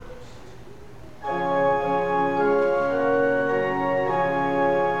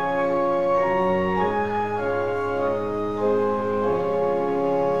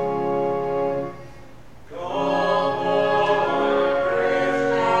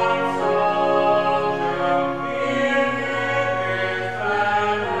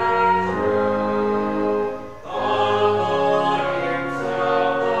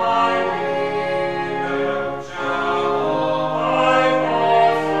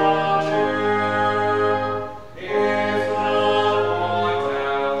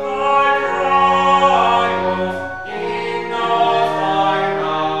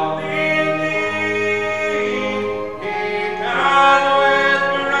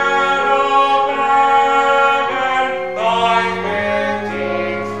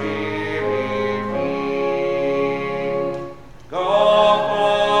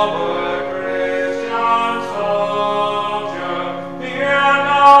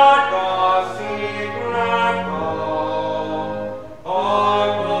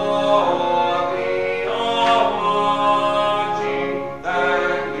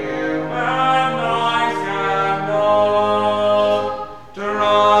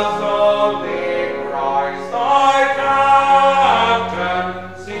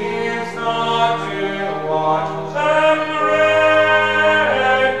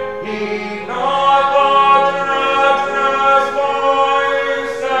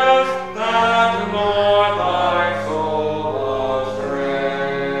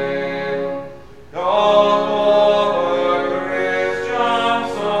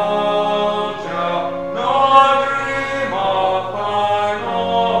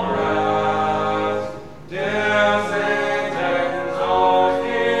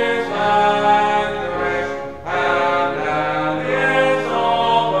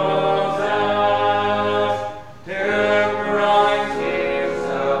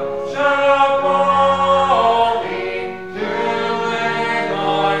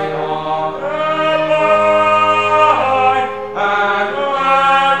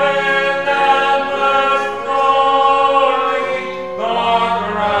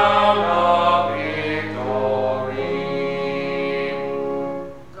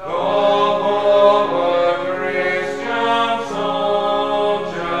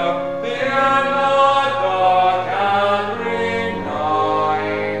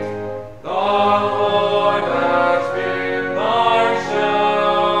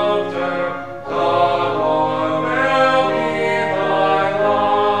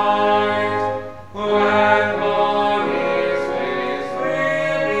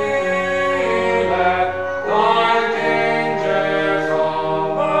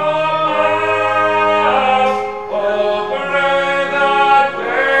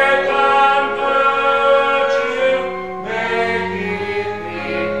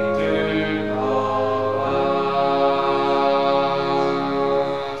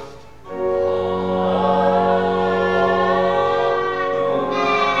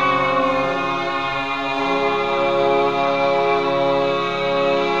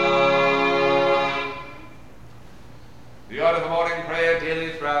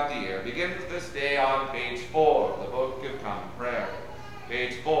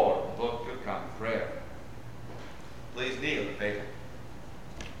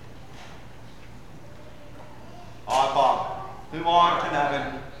who art in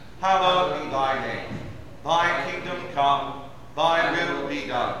heaven, hallowed be thy name. Thy kingdom come, thy will be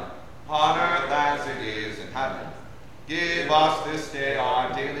done, on earth as it is in heaven. Give us this day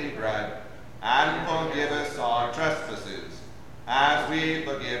our daily bread, and forgive us our trespasses, as we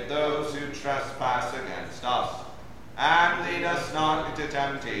forgive those who trespass against us. And lead us not into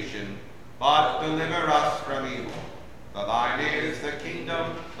temptation, but deliver us from evil. For thine is the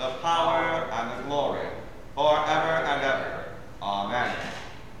kingdom, the power, and the glory, forever and ever. Amen.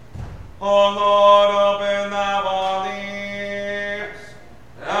 O Lord, open thou our lips,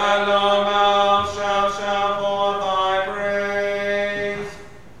 and our mouths shall shout forth thy praise.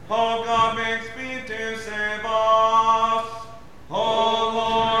 O God, make speed to save us. O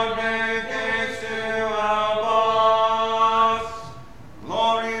Lord, make haste to help us.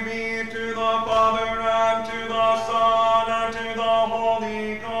 Glory be to the Father, and to the Son, and to the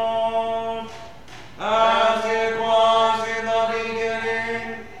Holy Ghost, as it was in the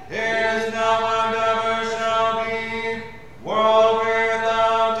beginning, is now, and ever shall be, world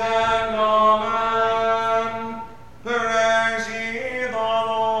without end. Amen. Praise ye the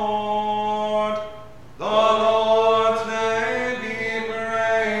Lord. The Lord's name be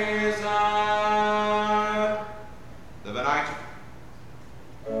praised. The Benediction.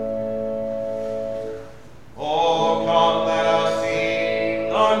 Oh, come, let us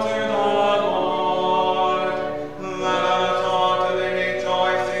sing unto the Lord. Let us heartily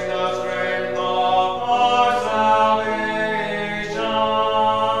rejoice in the strength of our salvation.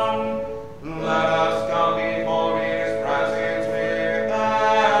 Let us come before his presence with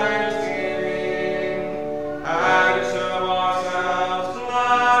thanksgiving, and show ourselves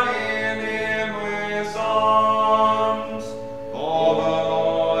glad in him with songs. For the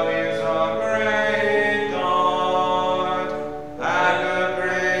Lord is a great God, and a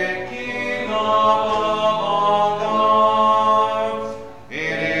great King above all gods.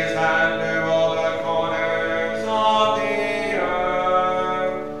 In his hand are all the corners of the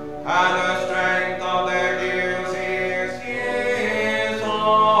earth, and the strength of their hills is his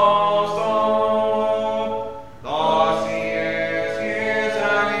also. Thus he is his,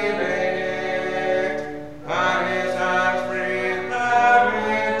 and he made it, and his hands prepared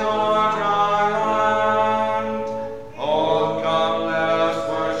with the dry land. Oh, come, let us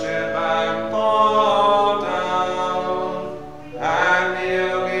worship and fall down, and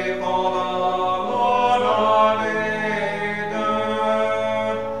kneel before the Lord our Maker.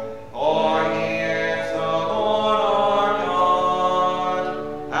 For he is the Lord our God,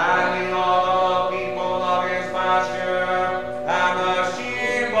 and we are the people of his pasture, and the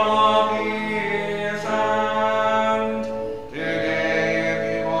sheep of his hand. Today, if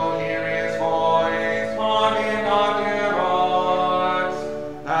you will hear his voice, hearken unto your hearts,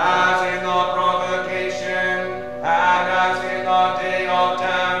 as in the provocation, and as in the day of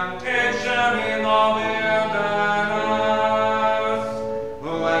temptation in the wilderness,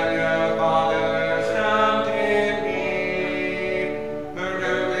 when your fathers tempted me,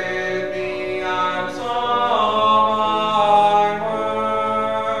 proved me, and saw my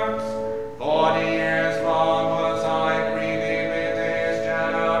works. 40 years long was I grieved with this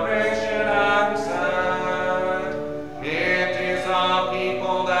generation, and said, it is a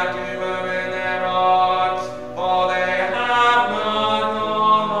people that do err in their hearts, for they have not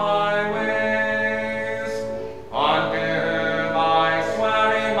known my ways. Unto whom I swear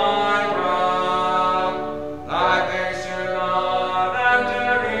in my wrath, that they should not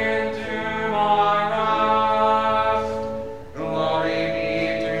enter into my rest. Glory be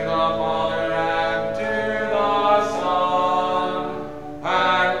to the Father, and to the Son,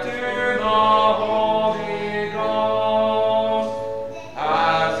 and to the Holy Ghost,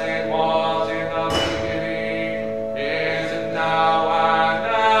 as it was in the beginning, is now, and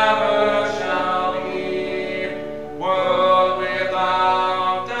ever shall be, world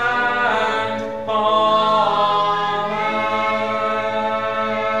without end. Amen.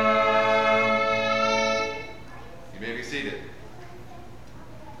 You may be seated.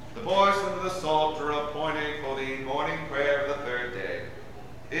 The portion of the Psalter appointed for the morning prayer of the third day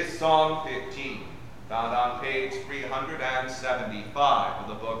is Psalm 15, found on page 375 of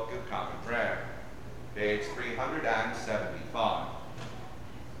the Book of Common Prayer. Page 375.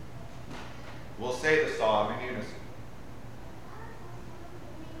 We'll say the psalm in unison.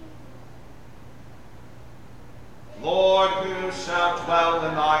 Lord, who shall dwell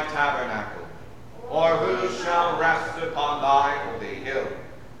in thy tabernacle, or who shall rest upon thy holy hill?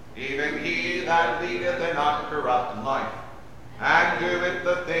 Even he that leadeth an uncorrupt life, and doeth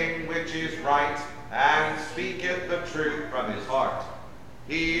the thing which is right, and speaketh the truth from his heart.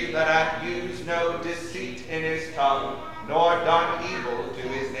 He that hath used no deceit in his tongue, nor done evil to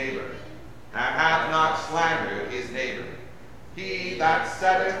his neighbor, and hath not slandered his neighbor. He that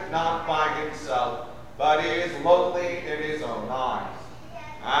setteth not by himself, but is lowly in his own eyes,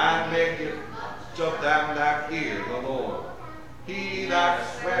 and maketh much of them that fear the Lord. He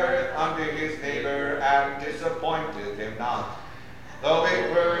that sweareth unto his neighbor, and disappointeth him not, though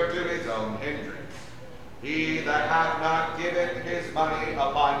it were to his own hindrance. He that hath not given his money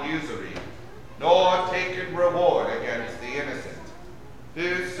upon usury, nor taken reward against the innocent,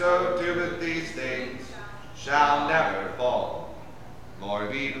 whoso doeth these things shall never fall.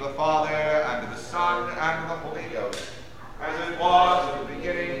 Glory be to the Father, and to the Son, and to the Holy Ghost, as it was in the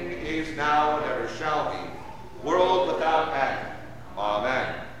beginning, is now, and ever shall be, world without end.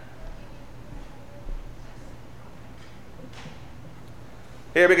 Amen.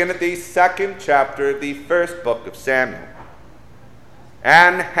 Here beginneth the second chapter of the first book of Samuel.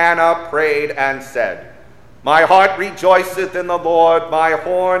 And Hannah prayed and said, My heart rejoiceth in the Lord, my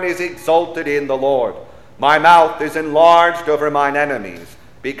horn is exalted in the Lord. My mouth is enlarged over mine enemies,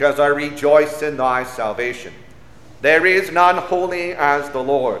 because I rejoice in thy salvation. There is none holy as the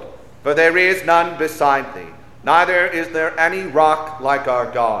Lord, for there is none beside thee, neither is there any rock like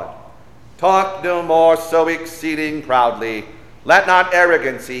our God. Talk no more so exceeding proudly, let not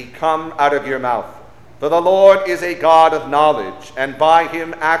arrogancy come out of your mouth. For the Lord is a God of knowledge, and by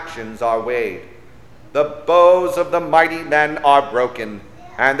him actions are weighed. The bows of the mighty men are broken,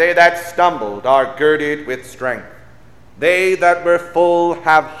 and they that stumbled are girded with strength. They that were full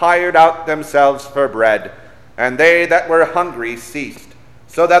have hired out themselves for bread, and they that were hungry ceased,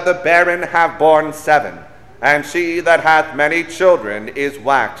 so that the barren have borne 7, and she that hath many children is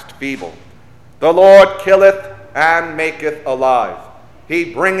waxed feeble. The Lord killeth and maketh alive.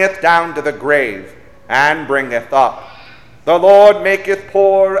 He bringeth down to the grave, and bringeth up. The Lord maketh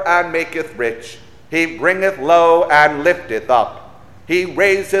poor and maketh rich. He bringeth low and lifteth up. He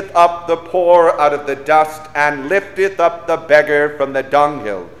raiseth up the poor out of the dust, and lifteth up the beggar from the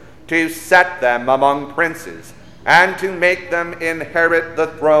dunghill, to set them among princes, and to make them inherit the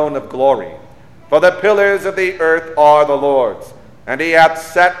throne of glory. For the pillars of the earth are the Lord's, and he hath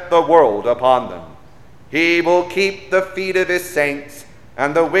set the world upon them. He will keep the feet of his saints,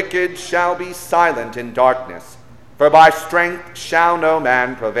 and the wicked shall be silent in darkness, for by strength shall no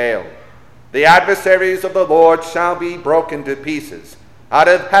man prevail. The adversaries of the Lord shall be broken to pieces. Out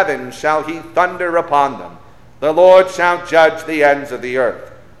of heaven shall he thunder upon them. The Lord shall judge the ends of the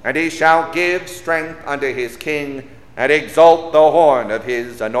earth, and he shall give strength unto his king, and exalt the horn of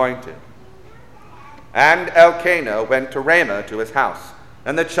his anointed. And Elkanah went to Ramah to his house,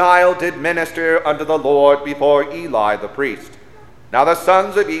 and the child did minister unto the Lord before Eli the priest. Now the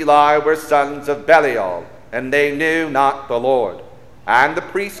sons of Eli were sons of Belial, and they knew not the Lord. And the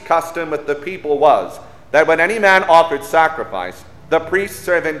priest's custom with the people was, that when any man offered sacrifice, the priest's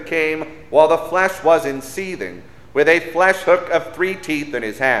servant came while the flesh was in seething, with a flesh hook of 3 teeth in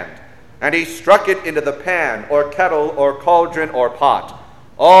his hand. And he struck it into the pan, or kettle, or cauldron, or pot.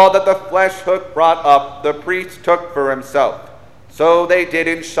 All that the flesh hook brought up, the priest took for himself. So they did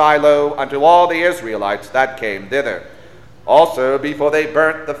in Shiloh unto all the Israelites that came thither. Also, before they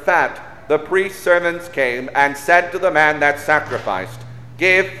burnt the fat, the priest's servants came and said to the man that sacrificed,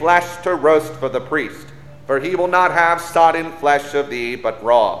 Give flesh to roast for the priest, for he will not have sodden flesh of thee, but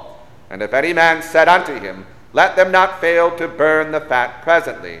raw. And if any man said unto him, Let them not fail to burn the fat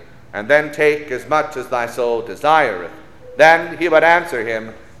presently, and then take as much as thy soul desireth, then he would answer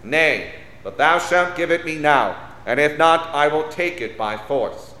him, Nay, but thou shalt give it me now, and if not, I will take it by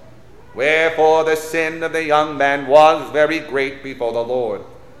force. Wherefore the sin of the young men was very great before the Lord,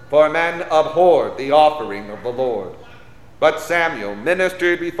 for men abhorred the offering of the Lord. But Samuel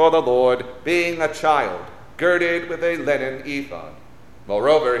ministered before the Lord, being a child, girded with a linen ephod.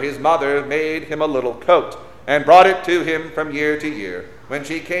 Moreover, his mother made him a little coat, and brought it to him from year to year, when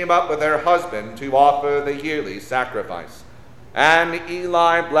she came up with her husband to offer the yearly sacrifice. And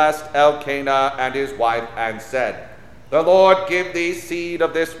Eli blessed Elkanah and his wife, and said, The Lord give thee seed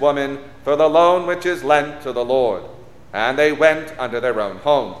of this woman for the loan which is lent to the Lord. And they went unto their own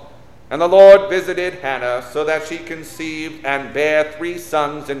home. And the Lord visited Hannah, so that she conceived and bare 3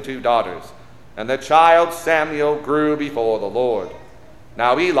 sons and 2 daughters. And the child Samuel grew before the Lord.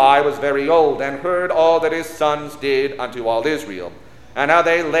 Now Eli was very old, and heard all that his sons did unto all Israel, and how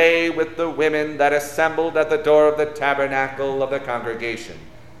they lay with the women that assembled at the door of the tabernacle of the congregation.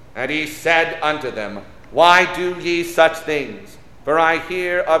 And he said unto them, Why do ye such things? For I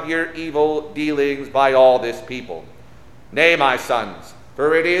hear of your evil dealings by all this people. Nay, my sons,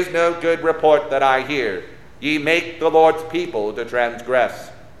 for it is no good report that I hear. Ye make the Lord's people to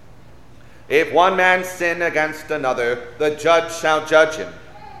transgress. If one man sin against another, the judge shall judge him.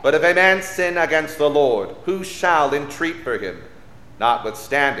 But if a man sin against the Lord, who shall entreat for him?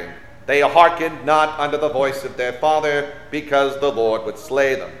 Notwithstanding, they hearkened not unto the voice of their father, because the Lord would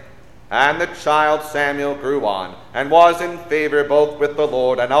slay them. And the child Samuel grew on, and was in favor both with the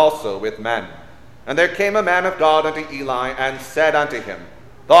Lord and also with men. And there came a man of God unto Eli, and said unto him,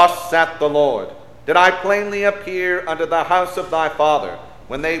 Thus saith the Lord, Did I plainly appear unto the house of thy father,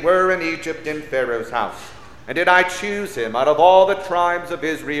 when they were in Egypt in Pharaoh's house? And did I choose him out of all the tribes of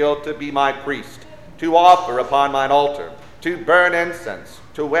Israel to be my priest, to offer upon mine altar, to burn incense,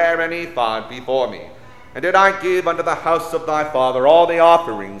 to wear an ephod before me? And did I give unto the house of thy father all the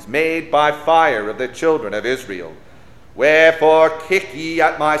offerings made by fire of the children of Israel? Wherefore kick ye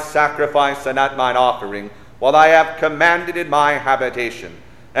at my sacrifice and at mine offering, while I have commanded in my habitation,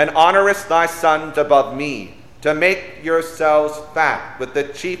 and honorest thy sons above me, to make yourselves fat with the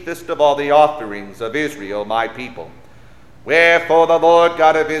chiefest of all the offerings of Israel my people. Wherefore the Lord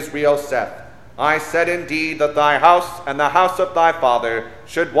God of Israel saith, I said indeed that thy house and the house of thy father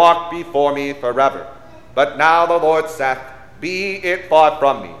should walk before me forever. But now the Lord saith, Be it far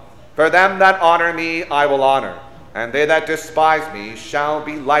from me. For them that honor me I will honor, and they that despise me shall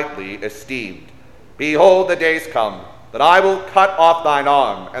be lightly esteemed. Behold, the days come, that I will cut off thine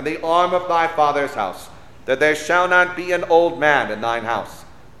arm, and the arm of thy father's house, that there shall not be an old man in thine house.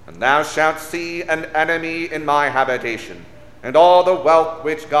 And thou shalt see an enemy in my habitation, and all the wealth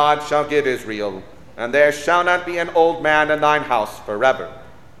which God shall give Israel, and there shall not be an old man in thine house forever.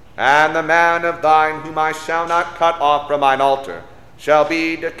 And the man of thine whom I shall not cut off from mine altar shall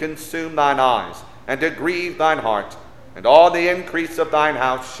be to consume thine eyes, and to grieve thine heart, and all the increase of thine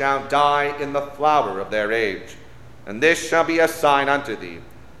house shall die in the flower of their age. And this shall be a sign unto thee,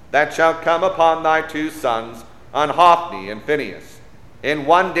 that shall come upon thy two sons, on Hophni and Phinehas. In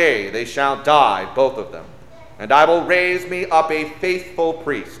one day they shall die, both of them. And I will raise me up a faithful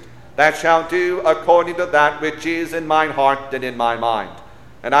priest, that shall do according to that which is in mine heart and in my mind.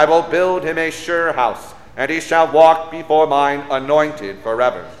 And I will build him a sure house, and he shall walk before mine anointed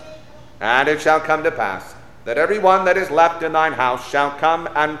forever. And it shall come to pass, that every one that is left in thine house shall come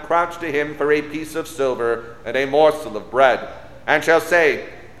and crouch to him for a piece of silver and a morsel of bread, and shall say,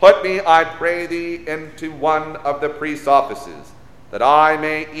 Put me, I pray thee, into one of the priest's offices, that I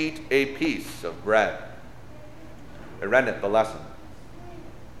may eat a piece of bread. Here endeth the lesson.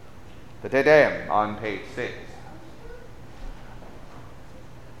 The Te Deum on page 6.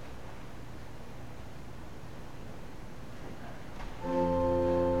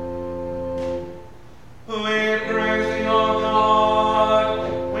 We praise thee, O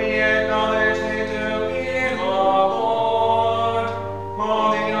God. We acknowledge thee to be the Lord.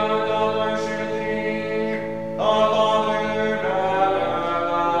 Holy and worship thee, the Father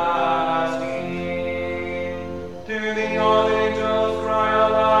everlasting. To thee all angels cry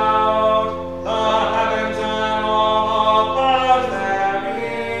aloud, the heavens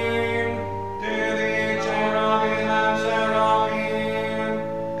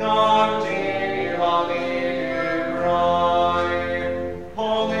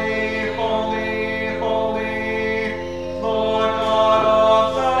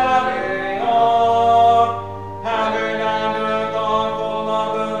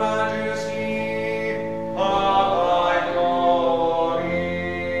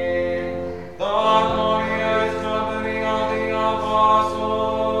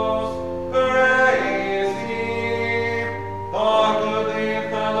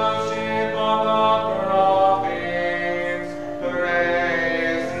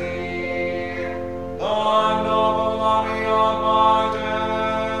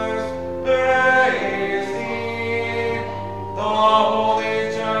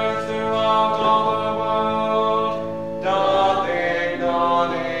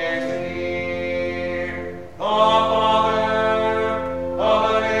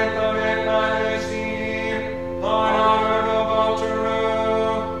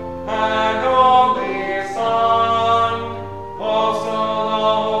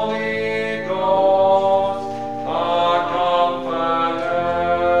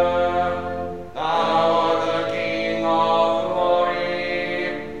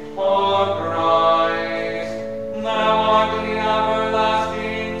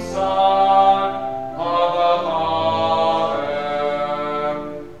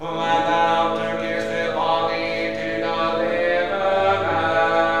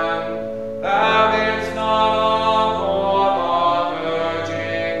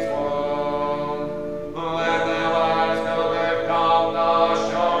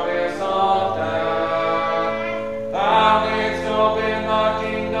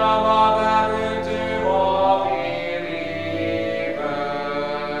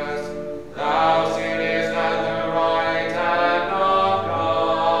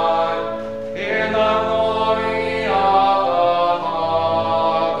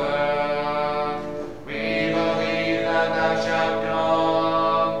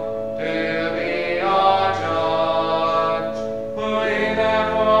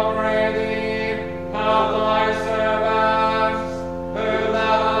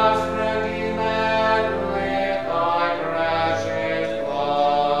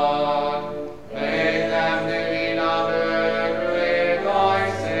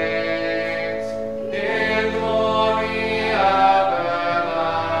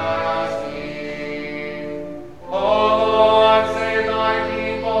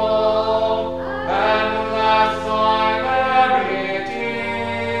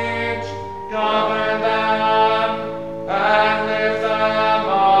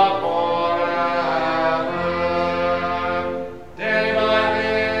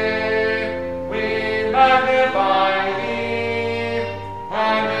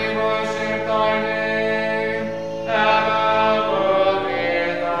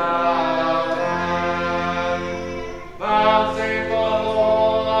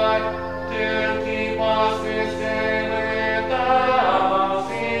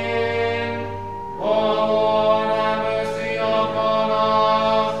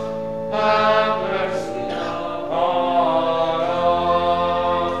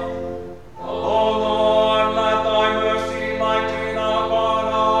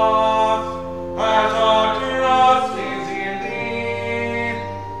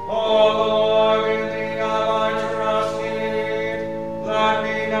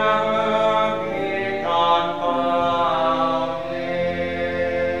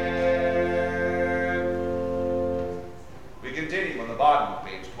on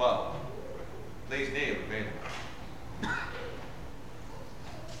page 12. Please kneel and pray.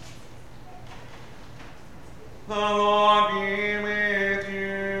 The Lord be with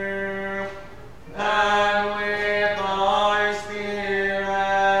you, and with thy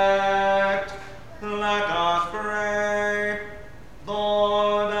spirit. Let us pray.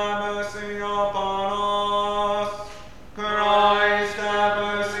 Lord, have mercy upon us. Christ, have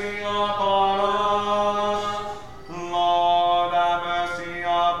mercy upon us. Lord, have mercy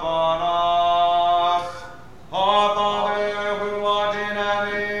upon us. Our Father, who art in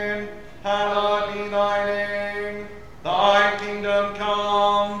heaven, hallowed be thy name. Thy kingdom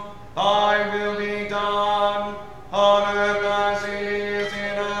come, thy will be done, on earth as it is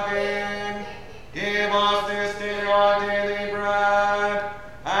in heaven. Give us this day our daily bread,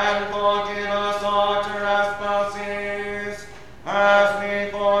 and forgive us our trespasses, as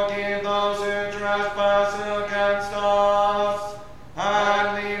we forgive those who trespass against us.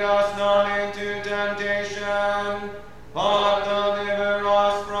 And lead us not into temptation, but deliver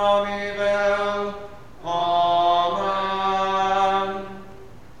us from evil. Amen.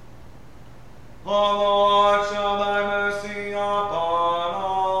 O Lord, show thy mercy upon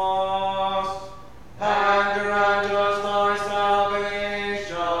us, and grant us thy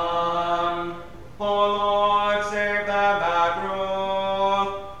salvation. O Lord, save them that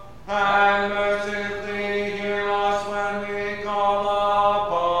rule, and mercifully hear us when we call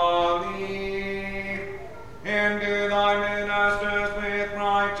upon thee. Endue thy ministers with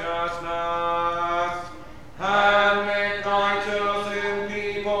righteousness, and make thy chosen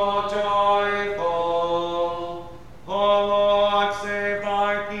people joyful. O Lord, save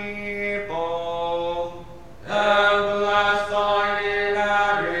thy people, and bless thine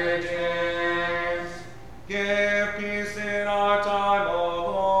inheritance. Give peace in our time, O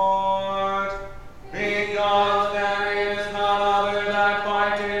Lord, because there is none other that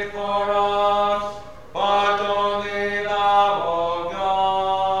fighteth for us, but only thou, O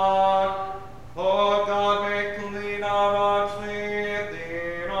God. O God, make clean our hearts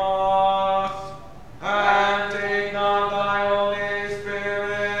within us, and take not thy Holy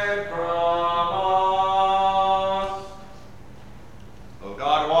Spirit from us. O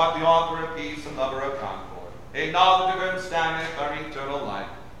God, who art the author of peace and lover of concord, in knowledge of whom standeth our eternal life,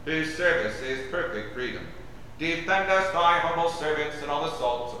 whose service is perfect freedom, defend us, thy humble servants, in all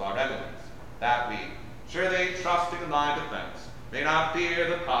assaults of our enemies, that we, surely trusting in thy defense, may not fear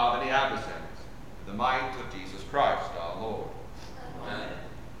the power of any adversaries, in the might of Jesus Christ our Lord. Amen.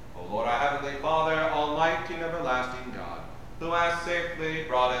 O Lord, our heavenly Father, almighty and everlasting God, who hast safely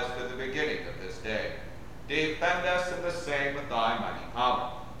brought us to the beginning of this day, defend us in the same with thy mighty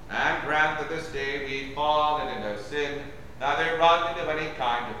power, and grant that this day we fall into no sin, neither run into any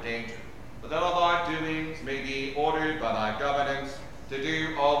kind of danger, but that all our doings may be ordered by thy governance, to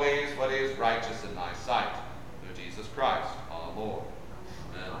do always what is righteous in thy sight, through Jesus Christ our Lord.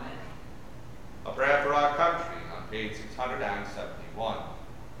 Amen. A prayer for our country on page 671.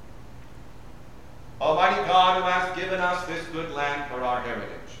 Almighty God, who hast given us this good land for our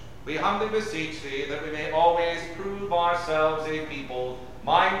heritage, we humbly beseech thee that we may always prove ourselves a people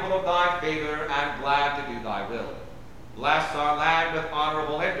mindful of thy favor and glad to do thy will. Bless our land with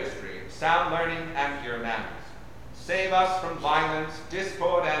honorable industry, sound learning, and pure manners. Save us from violence,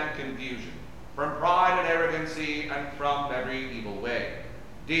 discord, and confusion, from pride and arrogancy, and from every evil way.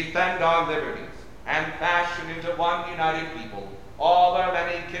 Defend our liberties, and fashion into one united people all our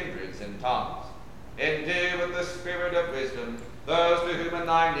many kindreds and tongues. Endue with the spirit of wisdom those to whom in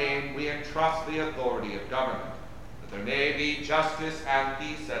thy name we entrust the authority of government, that there may be justice and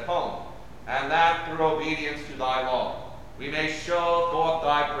peace at home, and that through obedience to thy law we may show forth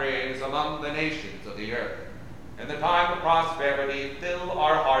thy praise among the nations of the earth. In the time of prosperity, fill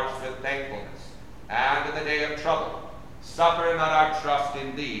our hearts with thankfulness, and in the day of trouble, suffer not our trust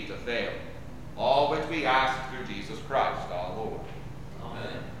in thee to fail. All which we ask through Jesus Christ our Lord.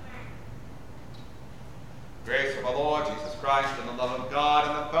 Amen. Grace of our Lord Jesus Christ, and the love of God,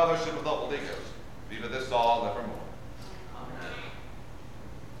 and the fellowship of the Holy Ghost be with us all evermore. Amen.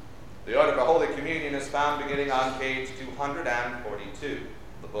 The order for Holy Communion is found beginning on page 242,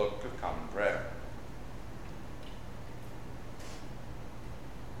 the Book of Common Prayer.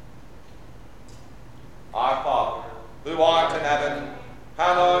 Our Father, who art in heaven,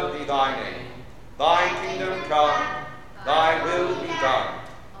 hallowed be thy name. Thy kingdom come, thy will be done,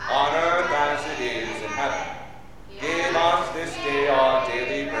 on earth as it is in heaven. Give us this day our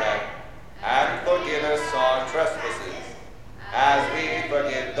daily bread, and forgive us our trespasses, as we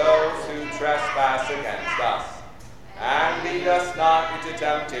forgive those who trespass against us. And lead us not into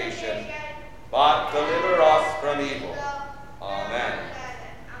temptation, but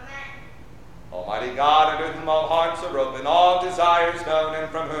whom all hearts are open, all desires known, and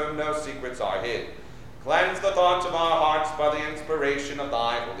from whom no secrets are hid. Cleanse the thoughts of our hearts by the inspiration of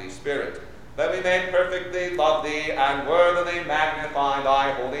thy Holy Spirit, that we may perfectly love thee and worthily magnify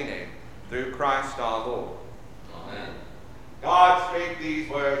thy holy name, through Christ our Lord. Amen. God spake these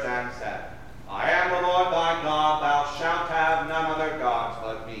words and said, I am the Lord thy God, thou shalt have none other gods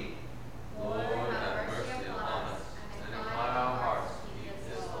but me. Lord, have mercy upon us, and incline our hearts to keep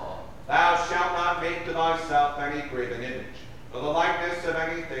this law. Thou shalt not make to thyself any graven image, nor the likeness of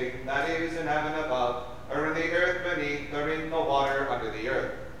anything that is in heaven above, or in the earth beneath, or in the water under the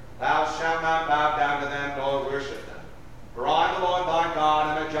earth. Thou shalt not bow down to them, nor worship them. For I, the Lord thy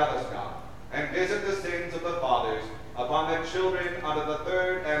God, am a jealous God, and visit the sins of the fathers upon the children unto the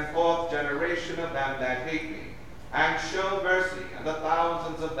third and fourth generation of them that hate me, and show mercy unto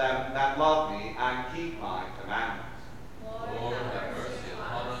thousands of them that love me and keep my commandments. Lord, have mercy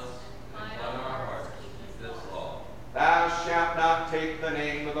upon us, and incline our hearts to keep this law. Thou shalt not take the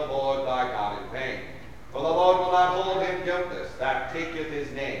name of the Lord thy God in vain, for the Lord will not hold him guiltless that taketh his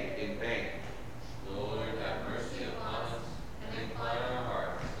name in vain. Lord, have mercy upon us, and incline our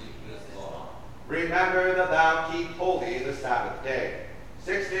hearts to keep this law. Remember that thou keep holy the Sabbath day.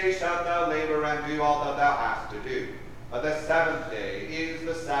 6 days shalt thou labor and do all that thou hast to do. But the seventh day is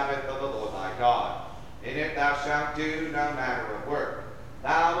the Sabbath of the Lord thy God. In it thou shalt do no manner of work.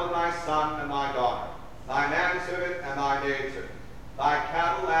 Thou and thy son and thy daughter, thy manservant and thy maidservant, thy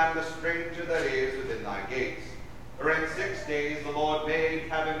cattle and the stranger that is within thy gates. For in 6 days the Lord made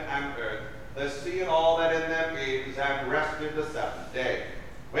heaven and earth, the sea and all that in them is, and rested the seventh day.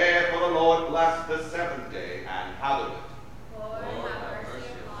 Wherefore the Lord blessed the seventh day and hallowed it. Lord, have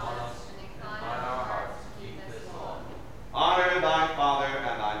mercy upon us, and incline our hearts to keep this law. Honor thy father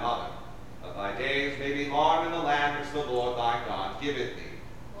and thy mother, that thy days may be long in the land which the Lord thy God giveth thee.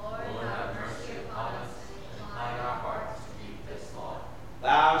 Lord, have mercy upon us, and incline our hearts to keep this law.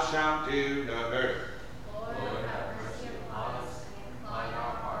 Thou shalt do no murder. Lord, have mercy upon us, and incline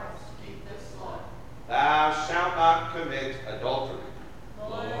our hearts to keep this law. Thou shalt not commit adultery.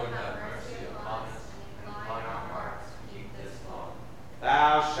 Lord, have mercy upon us, and incline our hearts to keep this law.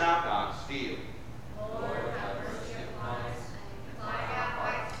 Thou shalt not steal. Lord, have mercy upon us, and incline our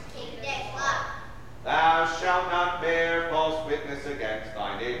hearts to keep this law. Thou shalt not bear false witness against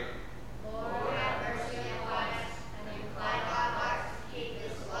thy neighbor. Lord, have mercy upon us, and incline our hearts to keep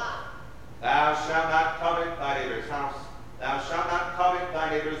this law. Thou shalt not covet thy neighbor's house. Thou shalt not covet thy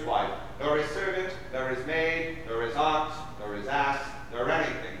neighbor's wife, nor his servant, nor his maid, nor his ox, nor his ass, nor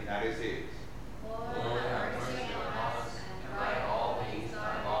anything that is his. Lord, have mercy upon us, and write all these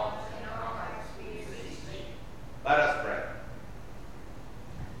thy laws in our hearts, we beseech thee. Let us pray.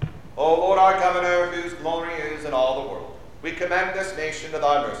 O Lord, our governor, whose glory is in all the world, we commend this nation to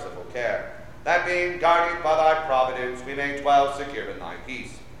thy merciful care, that being guarded by thy providence, we may dwell secure in thy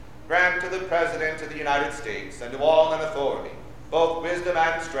peace. Grant to the President of the United States and to all in authority both wisdom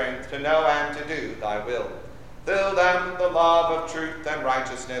and strength to know and to do thy will. Fill them with the love of truth and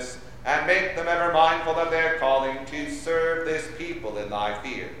righteousness, and make them ever mindful of their calling to serve this people in thy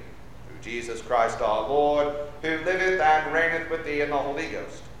fear. Through Jesus Christ our Lord, who liveth and reigneth with thee in the Holy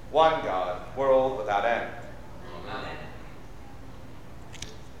Ghost, one God, world without end. Amen.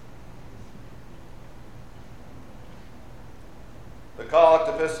 The Collect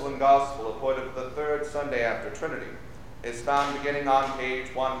Epistle and Gospel appointed for the third Sunday after Trinity is found beginning on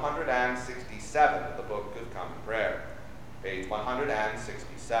page 167 of the Book of Common Prayer. Page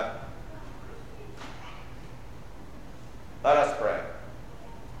 167. Let us pray.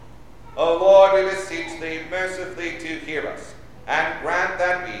 O Lord, we beseech thee mercifully to hear us, and grant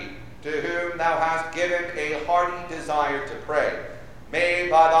that we, to whom thou hast given a hearty desire to pray, may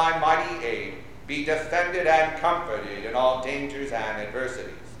by thy mighty aid be defended and comforted in all dangers and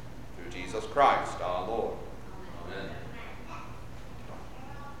adversities. Through Jesus Christ our Lord. Amen.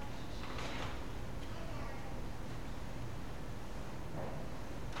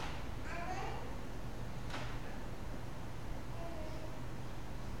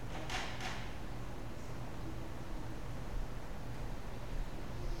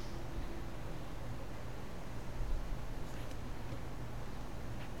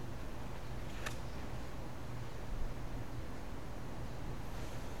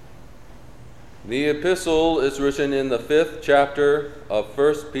 The epistle is written in the 5th chapter of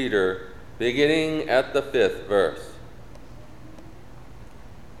 1 Peter, beginning at the 5th verse.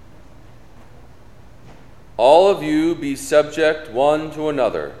 All of you be subject one to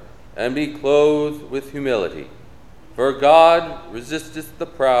another, and be clothed with humility. For God resisteth the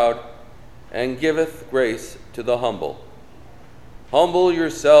proud, and giveth grace to the humble. Humble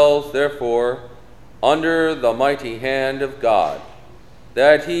yourselves, therefore, under the mighty hand of God,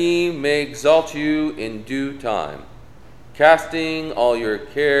 that he may exalt you in due time, casting all your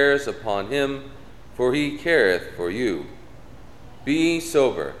cares upon him, for he careth for you. Be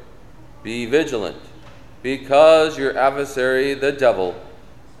sober, be vigilant, because your adversary the devil,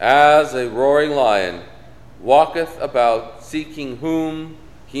 as a roaring lion, walketh about seeking whom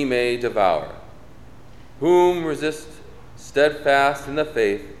he may devour. Whom resist steadfast in the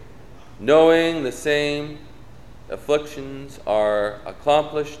faith, knowing the same afflictions are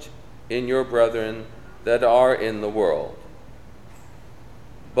accomplished in your brethren that are in the world.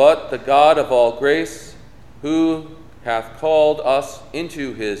 But the God of all grace, who hath called us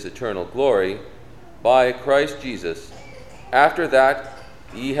into his eternal glory by Christ Jesus, after that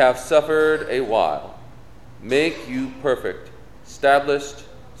ye have suffered a while, make you perfect, established,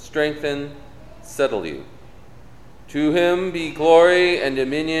 strengthen, settle you. To him be glory and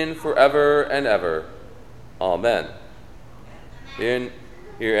dominion forever and ever. Amen. Here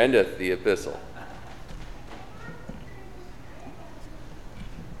endeth the epistle.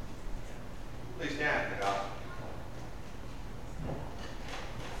 Please stand for the gospel.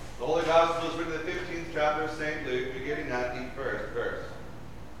 The Holy Gospel is written in the 15th chapter of St. Luke, beginning at the first verse.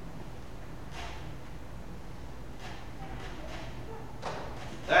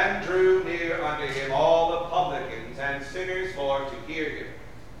 Then drew near unto him all the publicans and sinners for to hear him.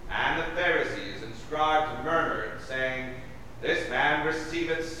 And the Pharisees and scribes murmured, saying, This man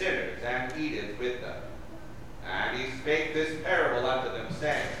receiveth sinners, and eateth with them. And he spake this parable unto them,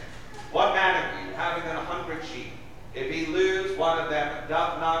 saying, What man of you, having 100 sheep, if he lose one of them,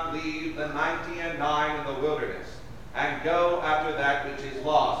 doth not leave the 99 in the wilderness, and go after that which is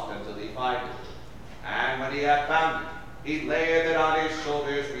lost until he find it? And when he hath found it, he layeth it on his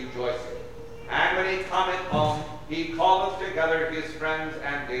shoulders, rejoicing. And when he cometh home, he calleth together his friends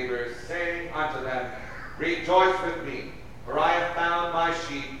and neighbors, saying unto them, Rejoice with me, for I have found my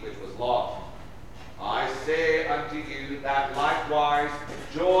sheep which was lost. I say unto you that likewise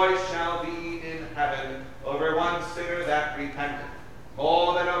joy shall be in heaven over one sinner that repenteth,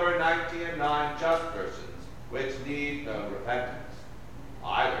 more than over 99 just persons which need no repentance.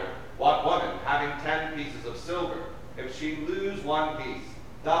 Either what woman, having 10 pieces of silver, if she lose one piece,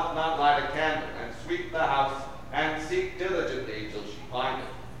 doth not light a candle, and sweep the house, and seek diligently till she find it?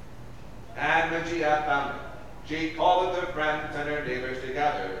 And when she hath found it, she calleth her friends and her neighbors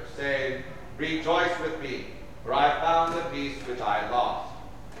together, saying, Rejoice with me, for I have found the piece which I had lost.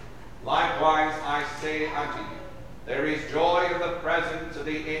 Likewise I say unto you, there is joy in the presence of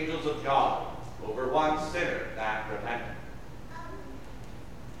the angels of God over one sinner that repenteth.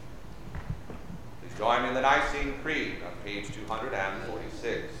 Please join me in the Nicene Creed on page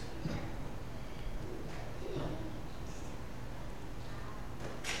 246.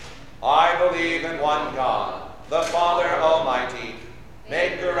 I believe in one God, the Father Almighty,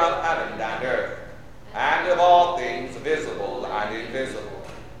 maker of heaven and earth, and of all things visible and invisible,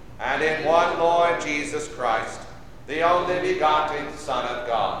 and in one Lord Jesus Christ, the only begotten Son of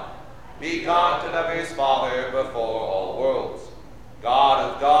God, begotten of his Father before all worlds, God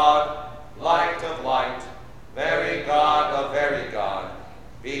of God, light of light, very God of very God,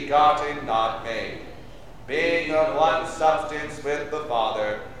 begotten, not made, being of one substance with the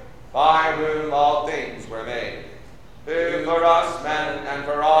Father, by whom all things were made, who for us men and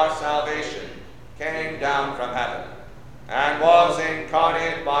for our salvation came down from heaven, and was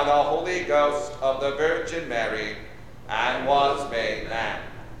incarnate by the Holy Ghost of the Virgin Mary, and was made man,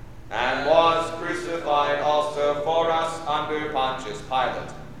 and was crucified also for us under Pontius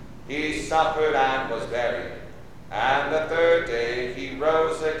Pilate. He suffered and was buried, and the third day he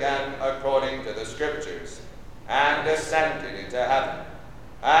rose again according to the Scriptures, and ascended into heaven,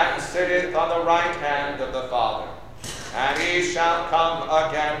 and sitteth on the right hand of the Father. And he shall come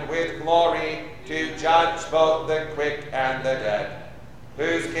again with glory to judge both the quick and the dead,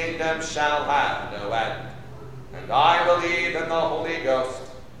 whose kingdom shall have no end. And I believe in the Holy Ghost,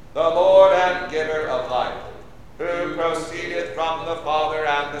 the Lord and giver of life, who proceedeth from the Father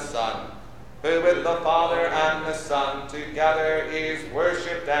and the Son, who with the Father and the Son together is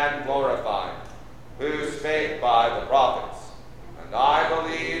worshipped and glorified, who spake by the prophets. And I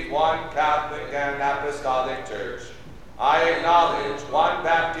believe one Catholic and Apostolic Church. I acknowledge one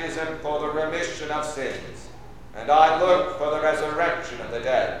baptism for the remission of sins, and I look for the resurrection of the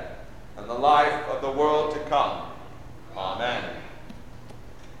dead and the life of the world to come. Amen.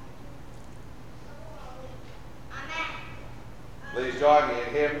 Amen. Please join me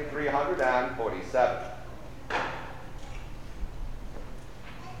in hymn 347.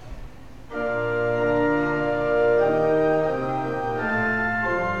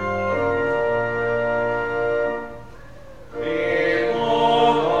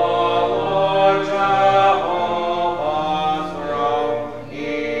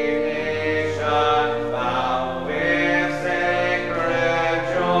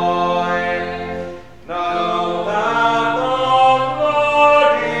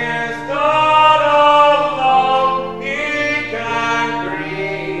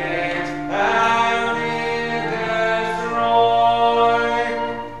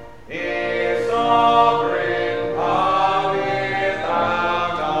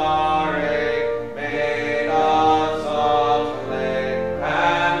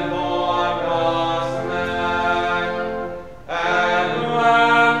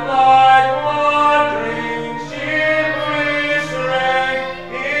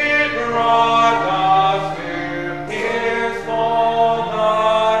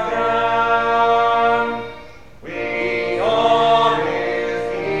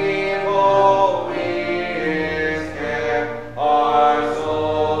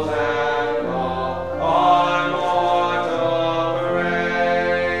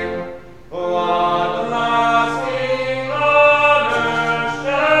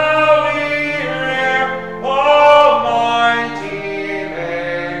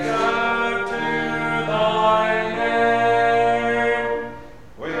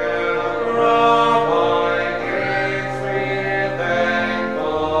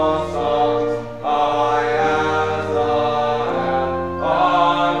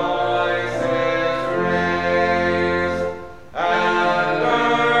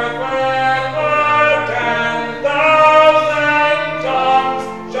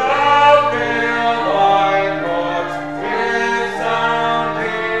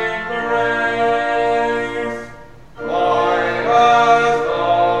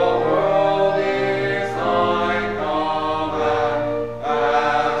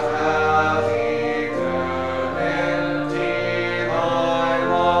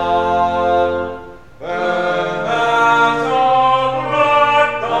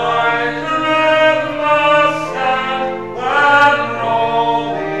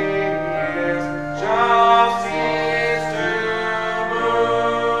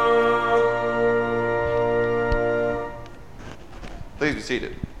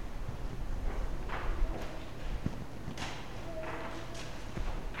 seated.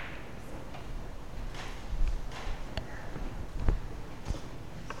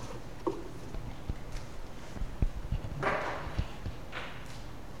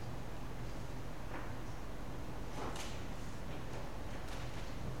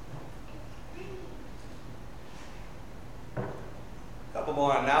 A couple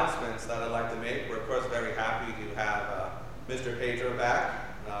more announcements that I'd like to make. We're, of course, very happy to have Mr. Pedro back.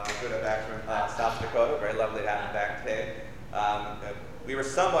 Good back from South Dakota. Very lovely to have him back today. We were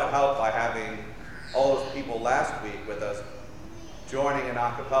somewhat helped by having all those people last week with us joining in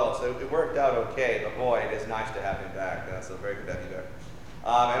a cappella, so it worked out okay, but boy, it is nice to have him back. So very good to have you there.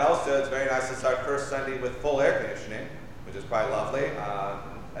 And also, it's very nice to start first Sunday with full air conditioning, which is quite lovely.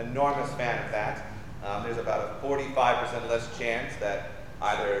 Enormous fan of that. There's about a 45% less chance that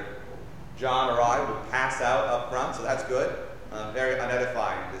either John or I will pass out up front, so that's good. Very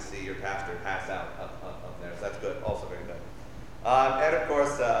unedifying to see your pastor pass out up there, so that's good, also very good. And of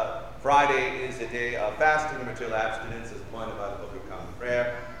course, Friday is a day of fasting and material abstinence as appointed by the Book of Common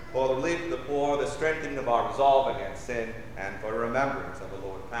Prayer, for the relief of the poor, the strengthening of our resolve against sin, and for the remembrance of the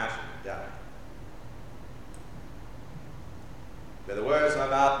Lord's passion and death. May the words of my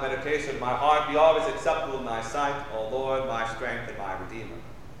mouth, meditation of my heart be always acceptable in thy sight, O Lord, my strength and my Redeemer.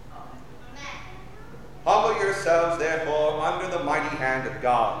 Amen. Humble yourselves, therefore, under the mighty hand of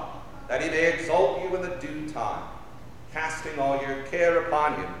God, that he may exalt you in the due time, casting all your care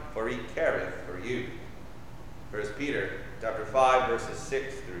upon him, for he careth for you. 1 Peter chapter 5, verses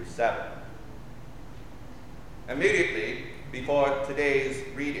 6 through 7. Immediately before today's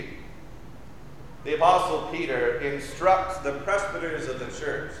reading, the Apostle Peter instructs the presbyters of the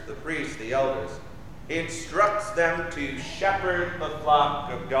church, the priests, the elders, he instructs them to shepherd the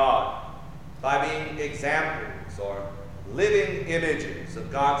flock of God by being examples or living images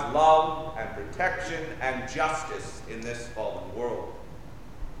of God's love and protection and justice in this fallen world.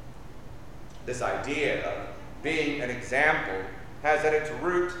 This idea of being an example has at its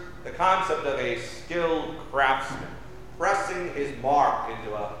root the concept of a skilled craftsman pressing his mark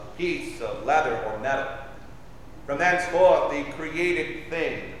into a piece of leather or metal. From thenceforth, the created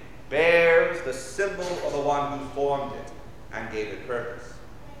thing bears the symbol of the one who formed it and gave it purpose.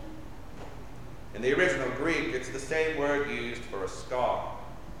 In the original Greek, it's the same word used for a scar.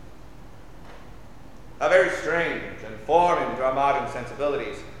 How very strange and foreign to our modern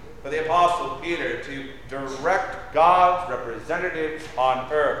sensibilities for the Apostle Peter to direct God's representatives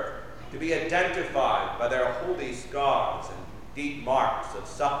on earth to be identified by their holy scars and deep marks of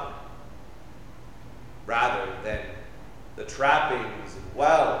suffering, rather than the trappings of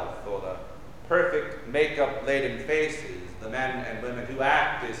wealth or the perfect makeup-laden faces, the men and women who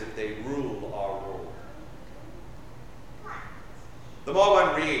act as if they rule our world. The more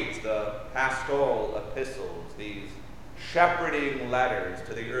one reads the pastoral epistles, these shepherding letters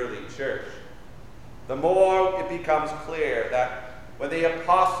to the early church, the more it becomes clear that when the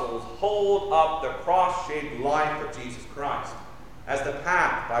apostles hold up the cross-shaped life of Jesus Christ as the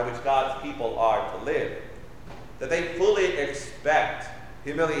path by which God's people are to live, that they fully expect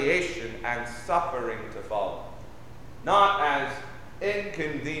humiliation and suffering to follow, not as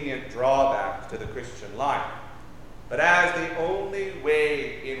inconvenient drawbacks to the Christian life, but as the only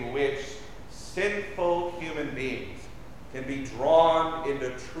way in which sinful human beings can be drawn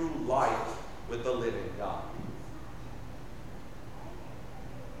into true life with the living God.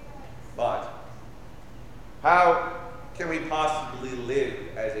 But how can we possibly live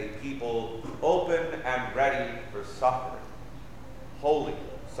as a people open and ready for suffering, holy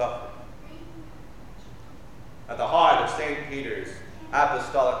suffering? At the heart of St. Peter's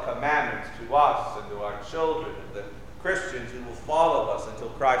apostolic commandments to us and to our children, and the Christians who will follow us until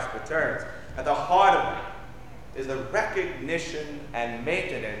Christ returns, at the heart of it is the recognition and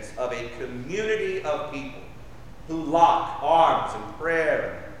maintenance of a community of people who lock arms in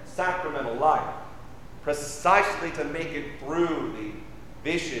prayer and sacramental life, precisely to make it through the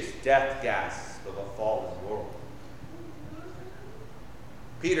vicious death gasps of a fallen world.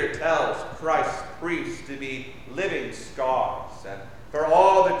 Peter tells Christ's priests to be living scars, and for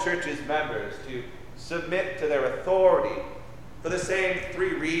all the church's members to submit to their authority. For the same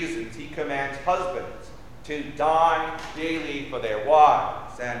three reasons, he commands husbands to die daily for their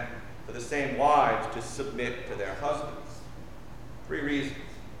wives, and for the same wives to submit to their husbands. Three reasons.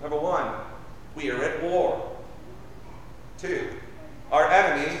 Number one, we are at war. Two, our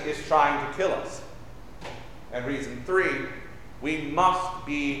enemy is trying to kill us. And reason three, we must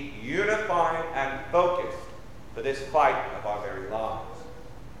be unified and focused for this fight of our very lives.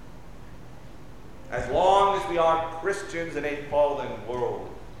 As long as we are Christians in a fallen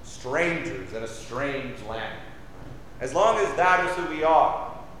world, strangers in a strange land, as long as that is who we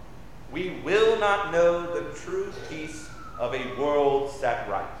are, we will not know the true peace of a world set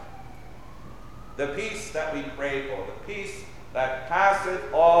right. The peace that we pray for, the peace that passeth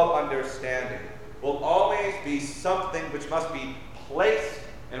all understanding, will always be something which must be placed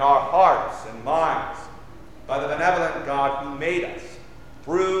in our hearts and minds by the benevolent God who made us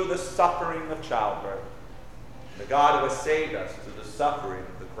through the suffering of childbirth, the God who has saved us through the suffering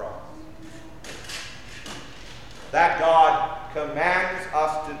of the cross. That God commands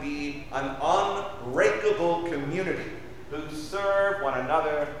us to be an unbreakable community who serve one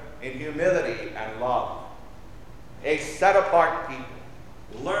another in humility and love. A set-apart people,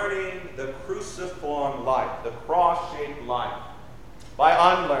 learning the cruciform life, the cross-shaped life, by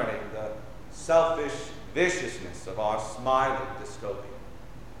unlearning the selfish viciousness of our smiling dystopia.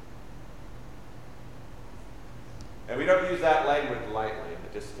 And we don't use that language lightly,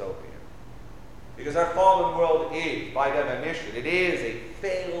 the dystopia. Because our fallen world is, by definition, it is a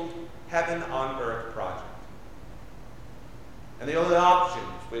failed heaven on earth project. And the only options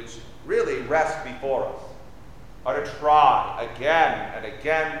which really rest before us are to try again and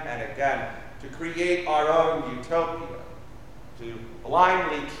again and again to create our own utopia, to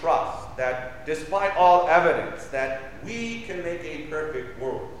blindly trust that despite all evidence that we can make a perfect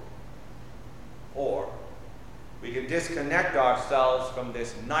world, or we can disconnect ourselves from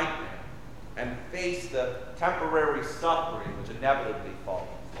this nightmare and face the temporary suffering which inevitably follows.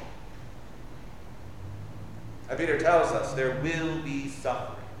 And Peter tells us there will be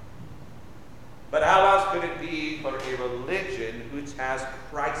suffering. But how else could it be for a religion which has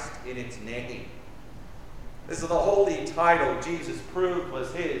Christ in its name? This is the holy title Jesus proved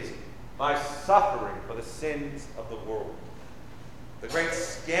was his by suffering for the sins of the world. The great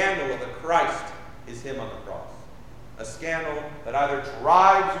scandal of the Christ is him on the cross. A scandal that either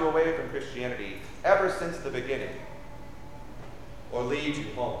drives you away from Christianity ever since the beginning or leads you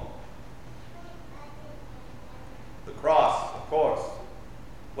home. The cross, of course,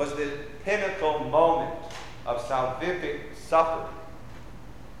 was the pinnacle moment of salvific suffering.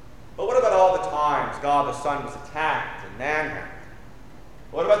 But what about all the times God the Son was attacked and manhandled?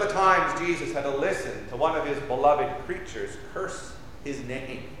 What about the times Jesus had to listen to one of his beloved creatures curse his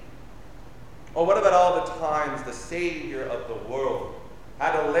name? Or what about all the times the Savior of the world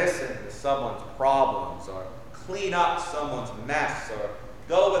had to listen to someone's problems, or clean up someone's mess, or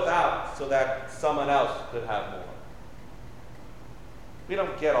go without so that someone else could have more? We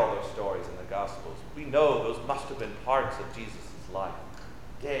don't get all those stories in the Gospels. We know those must have been parts of Jesus' life,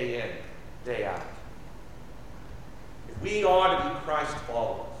 day in, day out. If we are to be Christ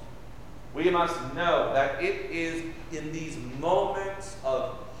followers, we must know that it is in these moments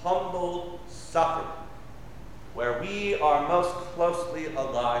of humble suffering where we are most closely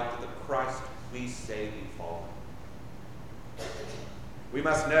allied to the Christ we say we follow. We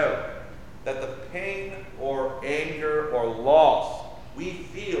must know that the pain or anger or loss we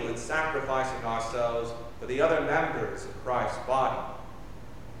feel in sacrificing ourselves for the other members of Christ's body,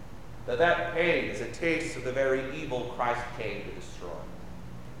 that pain is a taste of the very evil Christ came to destroy.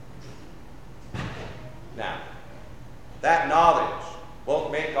 Now, that knowledge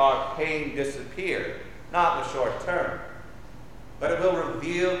won't make our pain disappear, not in the short term, but it will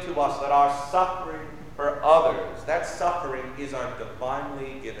reveal to us that our suffering for others, that suffering is our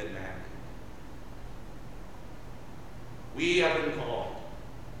divinely given mandate. We have been called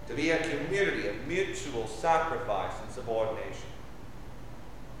to be a community of mutual sacrifice and subordination.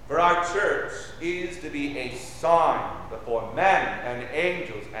 For our church is to be a sign before men and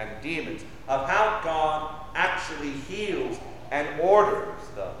angels and demons of how God actually heals and orders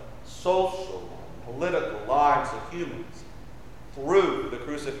the social and political lives of humans through the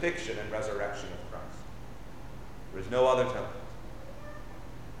crucifixion and resurrection of Christ. There is no other template.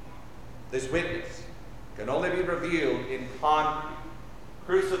 This witness can only be revealed in concrete,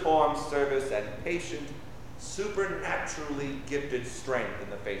 cruciform service and patient, supernaturally gifted strength in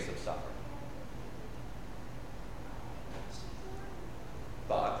the face of suffering.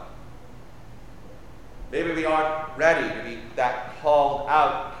 But maybe we aren't ready to be that called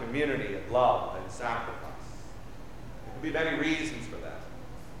out community of love and sacrifice. There could be many reasons for that.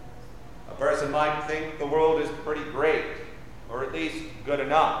 A person might think the world is pretty great, or at least good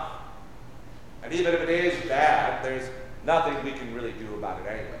enough. And even if it is bad, there's nothing we can really do about it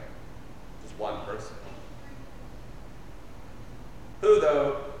anyway. Just one person. Who,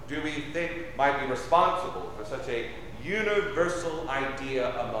 though, do we think might be responsible for such a universal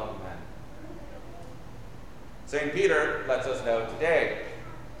idea among men? St. Peter lets us know today.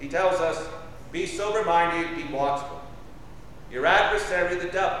 He tells us, Be sober-minded, be watchful. Your adversary, the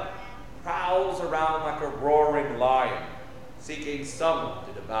devil, prowls around like a roaring lion, seeking someone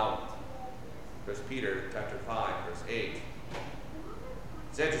to devour. 1 Peter chapter 5, verse 8.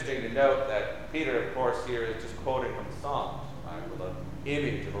 It's interesting to note that Peter, of course, here is just quoting from Psalms, right? With an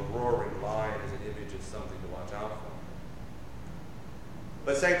image of a roaring lion as an image of something to watch out for.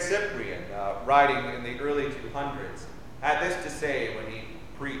 But St. Cyprian, writing in the early 200s, had this to say when he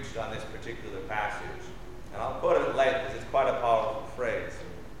preached on this particular passage. And I'll quote it at length because it's quite a powerful phrase,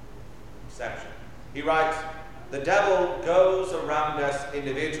 section. He writes, "The devil goes around us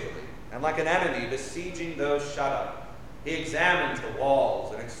individually, and like an enemy besieging those shut up, he examines the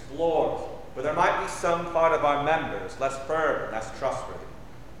walls and explores where there might be some part of our members less firm and less trustworthy.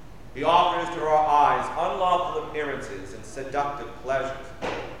 He offers to our eyes unlawful appearances and seductive pleasures,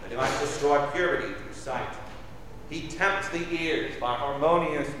 that he might destroy purity through sight. He tempts the ears by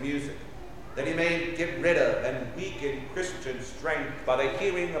harmonious music, that he may get rid of and weaken Christian strength by the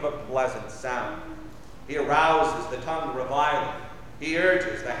hearing of a pleasant sound. He arouses the tongue to reviling. He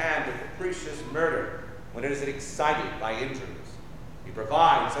urges the hand to capricious murder when it is excited by injuries. He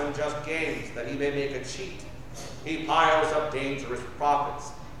provides unjust gains that he may make a cheat. He piles up dangerous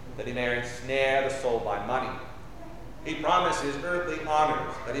profits that he may ensnare the soul by money. He promises earthly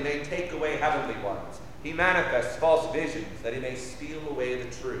honors that he may take away heavenly ones. He manifests false visions that he may steal away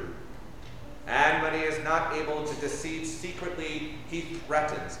the true. And when he is not able to deceive secretly, he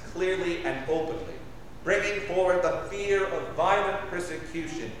threatens clearly and openly, bringing forward the fear of violent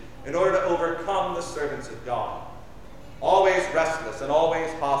persecution in order to overcome the servants of God. Always restless and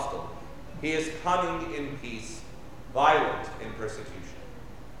always hostile, he is cunning in peace, violent in persecution."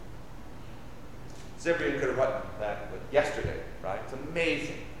 Cyprian could have written that yesterday, right? It's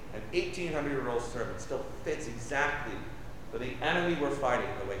amazing. An 1,800-year-old sermon still fits exactly for the enemy we're fighting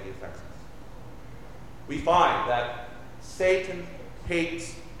the way he affects us. We find that Satan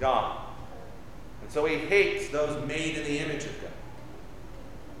hates God. And so he hates those made in the image of God.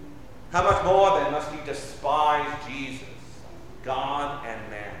 How much more then must he despise Jesus, God and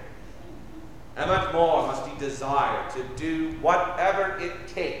man? How much more must he desire to do whatever it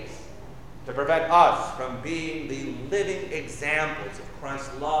takes to prevent us from being the living examples of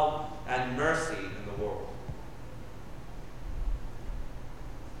Christ's love and mercy in the world?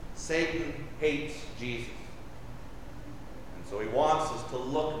 Satan hates Jesus, and so he wants us to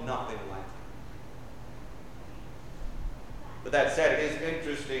look nothing like him. But that said, it is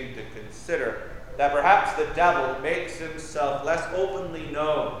interesting to consider that perhaps the devil makes himself less openly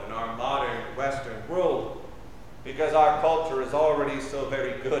known in our modern Western world because our culture is already so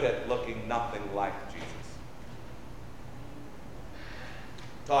very good at looking nothing like Jesus.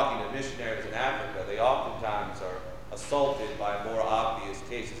 Talking to missionaries in Africa, they oftentimes are assaulted by more obvious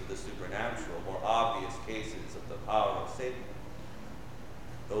cases of the supernatural, more obvious cases of the power of Satan.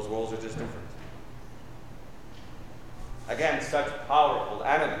 Those worlds are just different. Against such powerful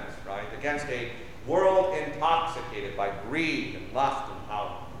enemies, right? Against a world intoxicated by greed and lust and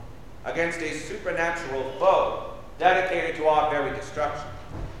power. Against a supernatural foe dedicated to our very destruction.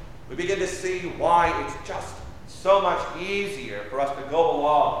 We begin to see why it's just so much easier for us to go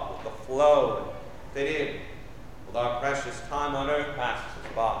along with the flow and fit in while our precious time on earth passes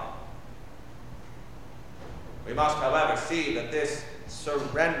us by. We must, however, see that this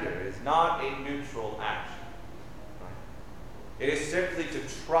surrender is not a neutral action. It is simply to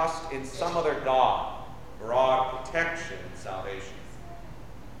trust in some other God for our protection and salvation.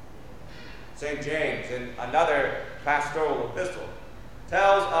 St. James, in another pastoral epistle,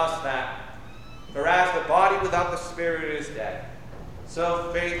 tells us that, "For as the body without the spirit is dead,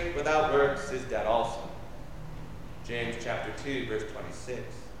 so faith without works is dead also." James chapter 2, verse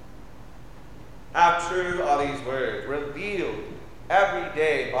 26. How true are these words, revealed every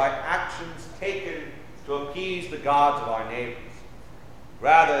day by actions taken to appease the gods of our neighbors,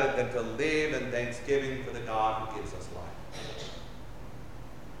 rather than to live in thanksgiving for the God who gives us life.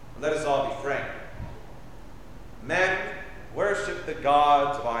 And let us all be frank. Men worship the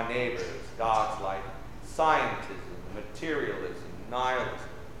gods of our neighbors, gods like scientism, materialism, nihilism,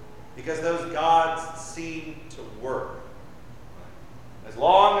 because those gods seem to work. As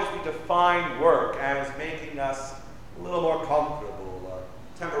long as we define work as making us a little more comfortable, or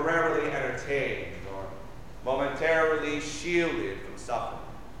temporarily entertained, or momentarily shielded from suffering.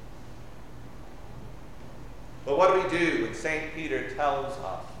 But what do we do when St. Peter tells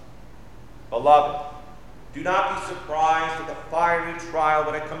us, "Beloved, do not be surprised at the fiery trial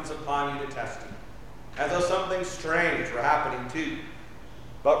when it comes upon you to test you, as though something strange were happening to you,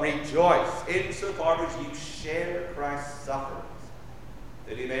 but rejoice insofar as you share Christ's sufferings,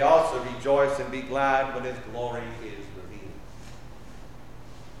 that he may also rejoice and be glad when his glory is revealed.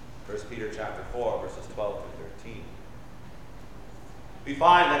 1 Peter chapter 4, verses 12 through 13. We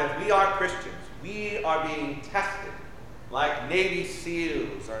find that if we are Christians, we are being tested like Navy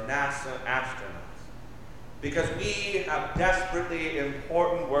SEALs or NASA astronauts, because we have desperately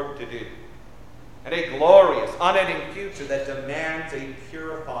important work to do and a glorious, unending future that demands a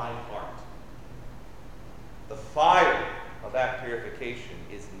purified heart. The fire of that purification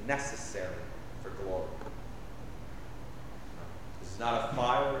is necessary for glory. This is not a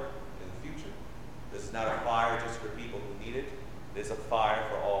fire in the future. This is not a fire just for people who need it. It is a fire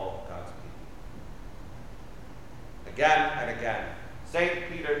for all God's people. Again and again, St.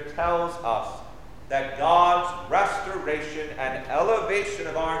 Peter tells us that God's restoration and elevation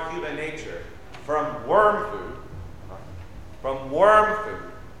of our human nature from worm food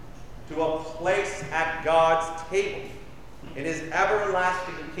to a place at God's table in his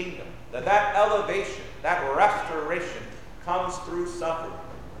everlasting kingdom, that elevation, that restoration comes through suffering,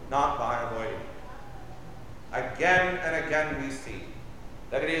 not by avoiding it. Again and again we see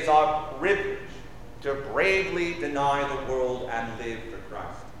that it is our privilege to bravely deny the world and live for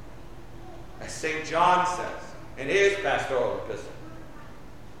Christ. As St. John says in his pastoral epistle,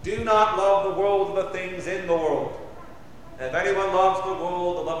 do not love the world or the things in the world. And if anyone loves the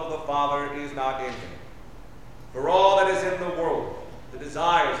world, the love of the Father is not in him. For all that is in the world, the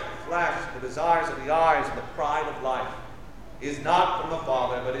desires of the flesh, the desires of the eyes, and the pride of life, is not from the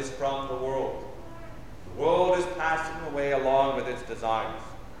Father, but is from the world. The world is passing away along with its desires.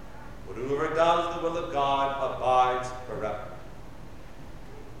 But whoever does the will of God abides forever.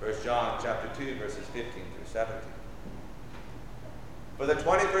 1 John chapter 2, verses 15 through 17. For the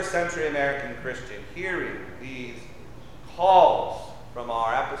 21st century American Christian, hearing these calls from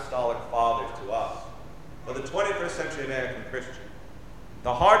our apostolic fathers to us, for the 21st century American Christian,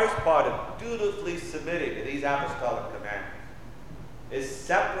 the hardest part of dutifully submitting to these apostolic commands is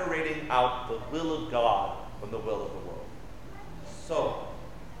separating out the will of God from the will of the world.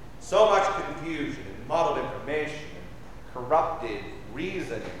 So much confusion and muddled information and corrupted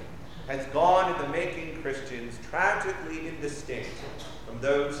reasoning has gone into making Christians tragically indistinct from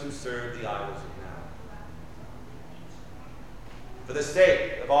those who serve the idols of now. For the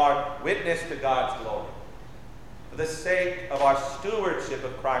sake of our witness to God's glory, for the sake of our stewardship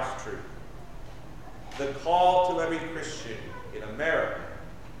of Christ's truth, the call to every Christian in America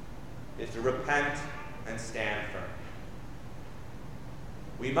is to repent and stand firm.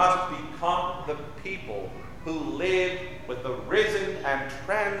 We must become the people who live with the risen and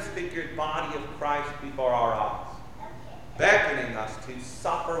transfigured body of Christ before our eyes, beckoning us to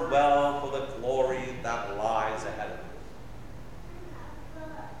suffer well for the glory that lies ahead of us.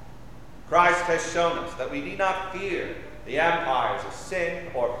 Christ has shown us that we need not fear the empires of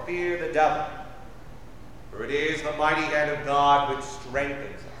sin or fear the devil, for it is the mighty hand of God which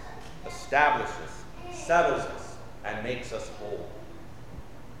strengthens us, establishes, settles us, and makes us whole.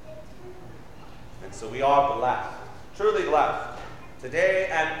 And so we are blessed, truly blessed, today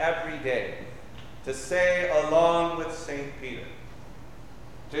and every day, to say along with St. Peter,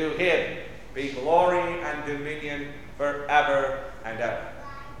 to him be glory and dominion forever and ever.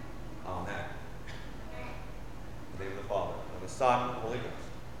 Amen. In the name of the Father, and the Son, and the Holy Ghost.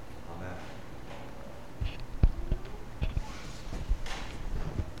 Amen.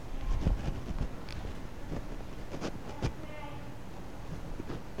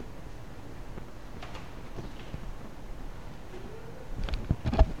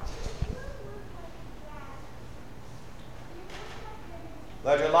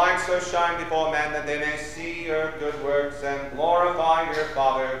 Let your light so shine before men that they may see your good works and glorify your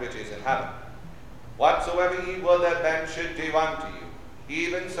Father which is in heaven. Whatsoever ye will that men should do unto you,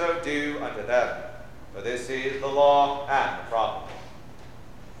 even so do unto them. For this is the law and the prophets.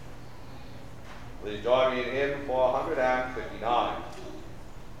 Please join me in hymn 459.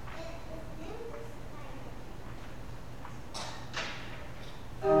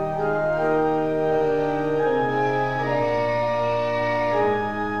 Amen.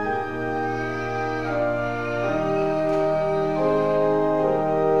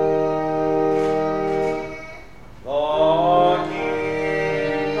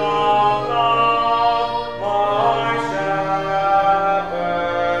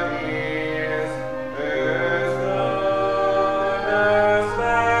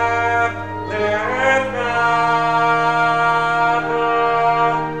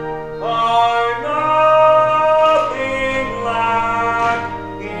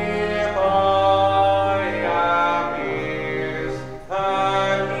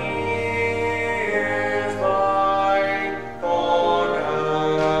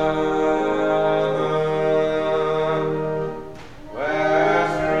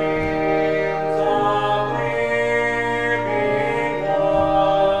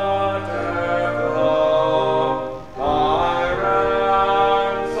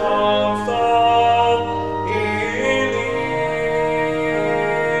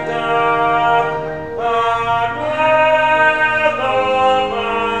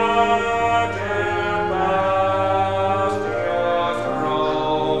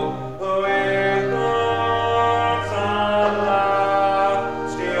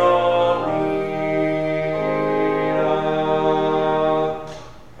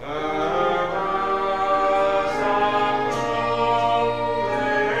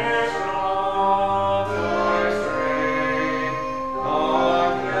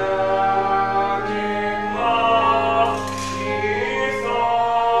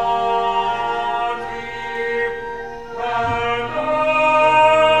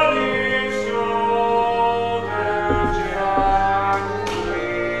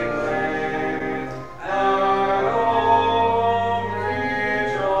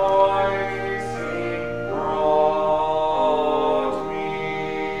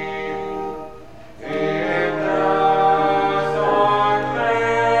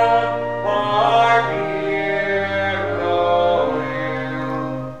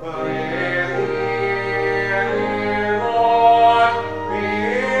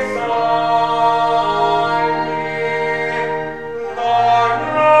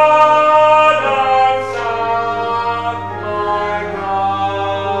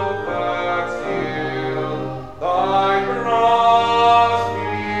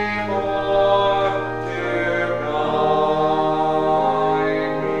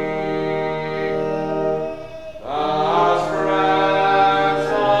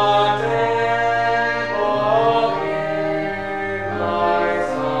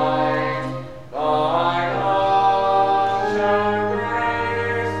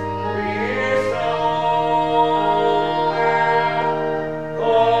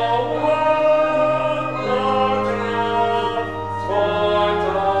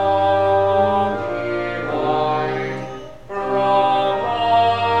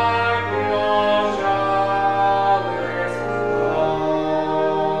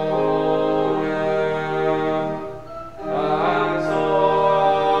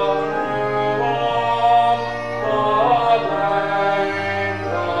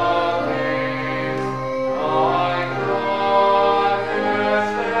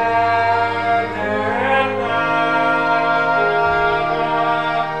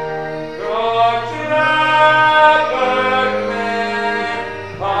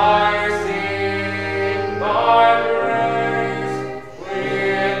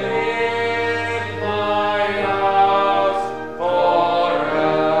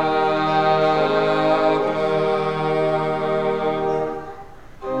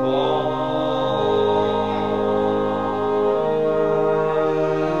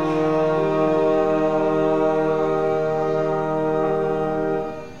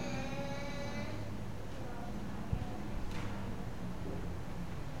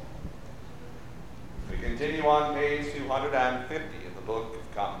 the Book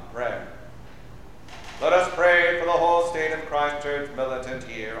of Common Prayer. Let us pray for the whole state of Christ Church militant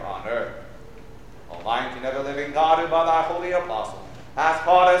here on earth. Almighty and ever-living God, who by thy holy apostle hast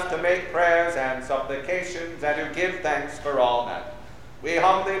taught us to make prayers and supplications and to give thanks for all men, we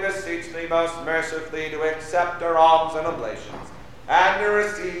humbly beseech thee most mercifully to accept our alms and oblations, and to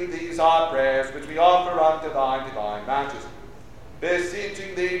receive these our prayers which we offer unto thy divine majesty,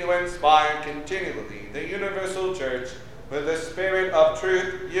 beseeching thee to inspire continually the universal church with the spirit of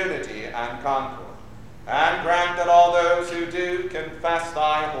truth, unity, and concord, and grant that all those who do confess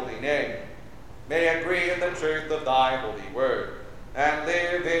thy holy name may agree in the truth of thy holy word, and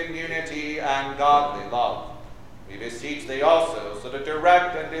live in unity and godly love. We beseech thee also so to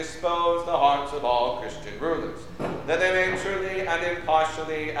direct and dispose the hearts of all Christian rulers, that they may truly and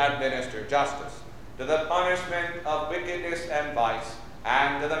impartially administer justice to the punishment of wickedness and vice,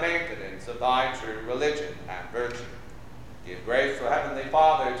 and to the maintenance of thy true religion and virtue. Give grace, O Heavenly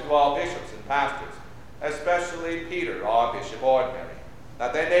Father, to all bishops and pastors, especially Peter, our Bishop Ordinary,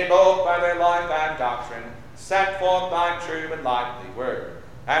 that they may both by their life and doctrine set forth thy true and lively word,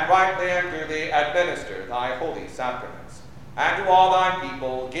 and rightly and duly administer thy holy sacraments. And to all thy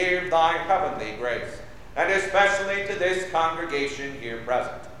people give thy heavenly grace, and especially to this congregation here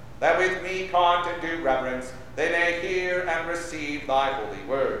present, that with meek heart and due reverence they may hear and receive thy holy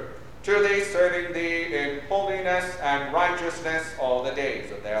word, truly serving thee in holiness and righteousness all the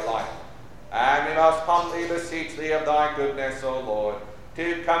days of their life. And we most humbly beseech thee of thy goodness, O Lord,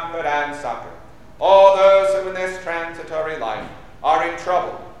 to comfort and succor all those who in this transitory life are in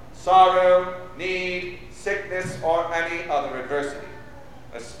trouble, sorrow, need, sickness, or any other adversity,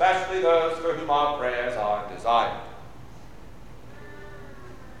 especially those for whom our prayers are desired.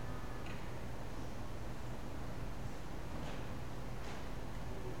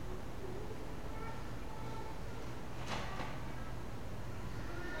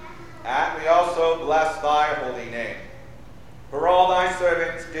 And we also bless thy holy name. For all thy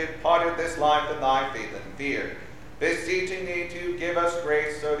servants departed this life in thy faith and fear, beseeching thee to give us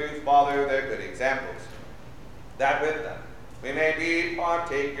grace so to follow their good examples, that with them we may be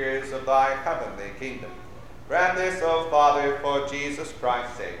partakers of thy heavenly kingdom. Grant this, O Father, for Jesus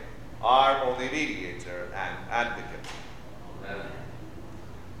Christ's sake, our only mediator and advocate. Amen.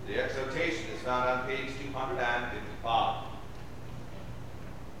 The exhortation is found on page 255.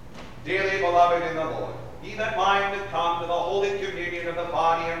 Dearly beloved in the Lord, ye that mind to come to the holy communion of the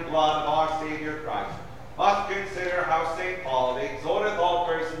body and blood of our Savior Christ, must consider how St. Paul exhorteth all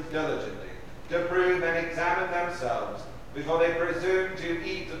persons diligently to prove and examine themselves before they presume to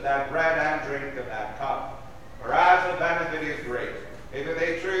eat of that bread and drink of that cup. For as the benefit is great, if with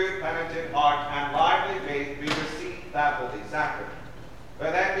a true penitent heart and lively faith we receive that holy sacrament.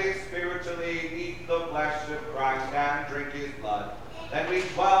 For then we spiritually eat the flesh of Christ and drink his blood. Then we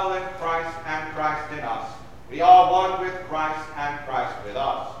dwell in Christ and Christ in us. We are one with Christ and Christ with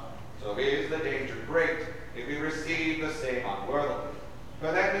us. So is the danger great if we receive the same unworthily.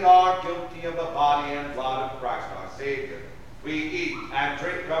 For then we are guilty of the body and blood of Christ our Savior. We eat and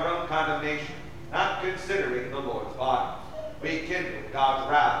drink our own condemnation, not considering the Lord's body. We kindle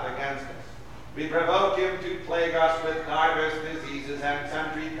God's wrath against us. We provoke him to plague us with divers diseases and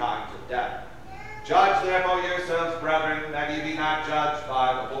sundry kinds of death. Judge therefore yourselves, brethren, that ye be not judged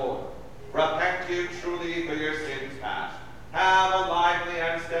by the Lord. Repent you truly for your sins past. Have a lively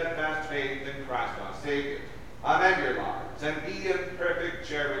and steadfast faith in Christ our Savior. Amend your lives, and be in perfect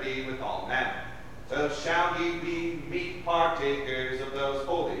charity with all men. So shall ye be meet partakers of those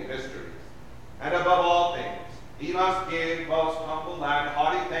holy mysteries. And above all things, ye must give most humble and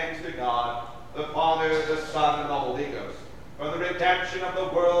hearty thanks to God, the Father, the Son, and the Holy Ghost, for the redemption of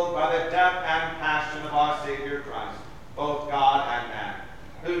the world by the death and passion of our Savior Christ, both God and man,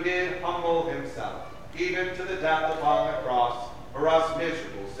 who did humble himself, even to the death upon the cross, for us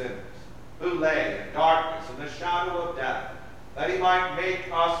miserable sinners, who lay in darkness and the shadow of death, that he might make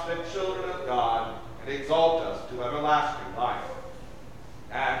us the children of God and exalt us to everlasting life.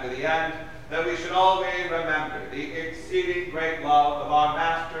 And to the end, that we should always remember the exceeding great love of our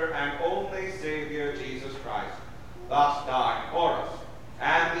Master and only Savior, Jesus Christ, thus dying for us,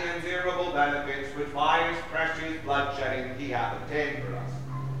 and the innumerable benefits which by his precious blood shedding he hath obtained for us.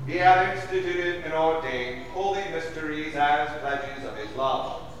 He hath instituted and ordained holy mysteries as pledges of his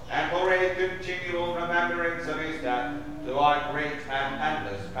love, and for a continual remembrance of his death, to our great and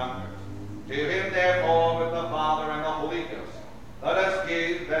endless comfort. To him therefore, with the Father and the Holy Ghost, let us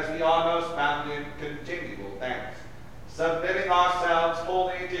give, as we are most bound in, continual thanks, submitting ourselves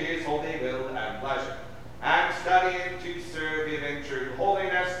wholly to his holy will and pleasure, and studying to serve him in true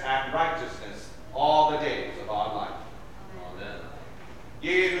holiness and righteousness all the days of our life. Amen.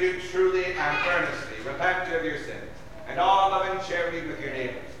 Ye who do truly and earnestly repent of your sins, and are love and charity with your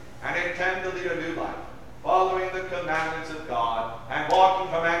neighbors, and intend to lead a new life, following the commandments of God, and walking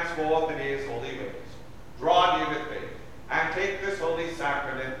from henceforth in his holy ways. Draw near with faith, and take this holy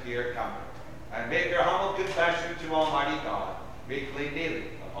sacrament to your comfort, and make your humble confession to Almighty God, meekly kneeling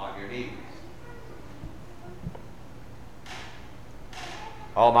upon your knees.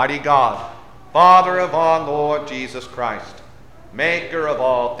 Almighty God, Father of our Lord Jesus Christ, maker of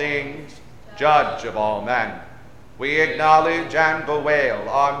all things, judge of all men, we acknowledge and bewail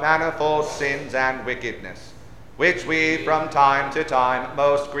our manifold sins and wickedness, which we from time to time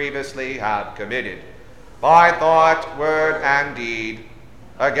most grievously have committed, by thought, word, and deed,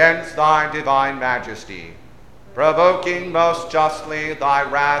 against thy divine majesty, provoking most justly thy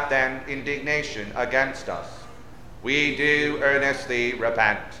wrath and indignation against us. We do earnestly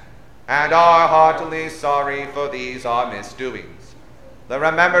repent, and are heartily sorry for these our misdoings. The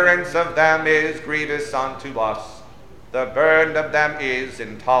remembrance of them is grievous unto us, the burden of them is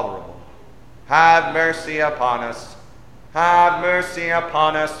intolerable. Have mercy upon us, have mercy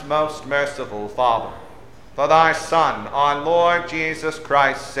upon us, most merciful Father. For thy Son, our Lord Jesus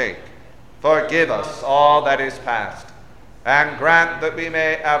Christ's sake, forgive us all that is past, and grant that we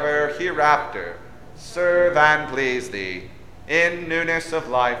may ever hereafter serve and please thee in newness of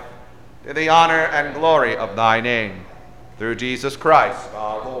life, to the honor and glory of thy name, through Jesus Christ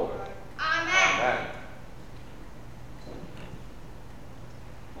our Lord. Amen. Amen.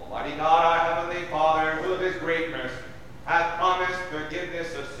 Almighty God, our heavenly Father, who of his great mercy hath promised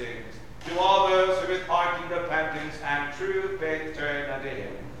forgiveness of sins to all those who with hearty repentance and true faith turn unto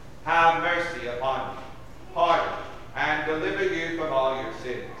him, have mercy upon you, pardon, and deliver you from all your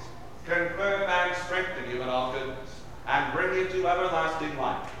sins, confirm and strengthen you in all goodness, and bring you to everlasting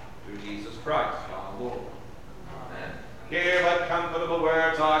life, through Jesus Christ our Lord. Amen. Hear what comfortable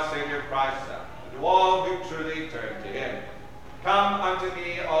words our Savior Christ said to all who truly turn to him. Come unto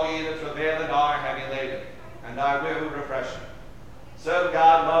me, all ye that travail and are heavy laden, and I will refresh you. So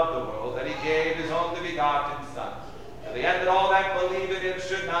God loved the world that he gave his only begotten Son, to the end that all that believe in him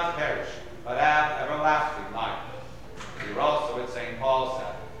should not perish, but have everlasting life. Here also what St. Paul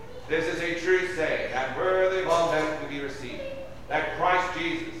said, this is a true saying, and worthy of all men to be received, that Christ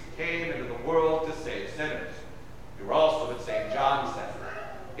Jesus came into the world to save sinners. Here also what St. John said,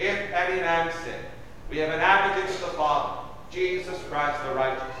 if any man sin, we have an advocate with the Father, Jesus Christ the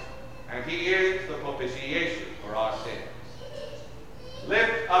righteous, and he is the propitiation for our sins.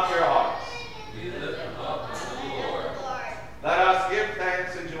 Lift up your hearts. We lift them up unto the Lord. Let us give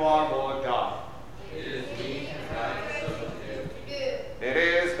thanks unto our Lord God. It is meet and right so to do. It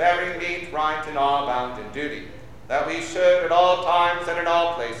is very meet, right, and our bounden duty, that we should at all times and in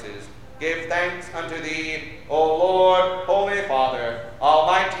all places give thanks unto thee, O Lord, Holy Father,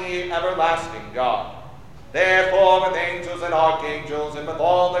 Almighty, everlasting God. Therefore with angels and archangels, and with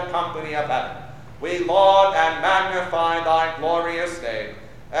all the company of heaven, we laud and magnify thy glorious name,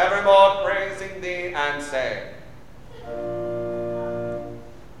 evermore praising thee and saying,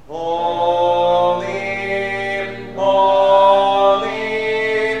 Holy, holy,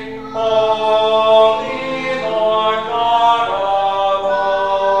 holy, Lord God of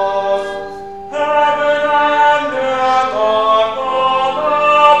hosts, heaven and earth are full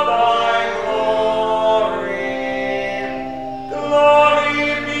of thy glory. Glory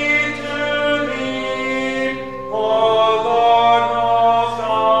be to thee, O Lord Most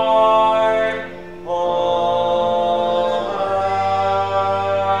High.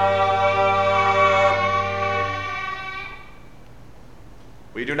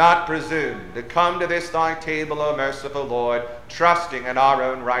 We do not presume to come to this thy table, O merciful Lord, trusting in our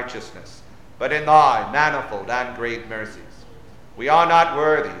own righteousness, but in thy manifold and great mercies. We are not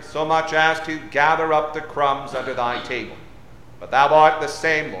worthy so much as to gather up the crumbs under thy table, but thou art the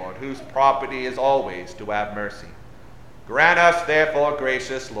same, Lord, whose property is always to have mercy. Grant us, therefore,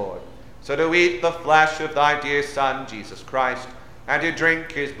 gracious Lord, so to eat the flesh of thy dear Son, Jesus Christ, and to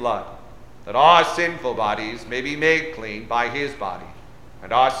drink his blood, that our sinful bodies may be made clean by his body,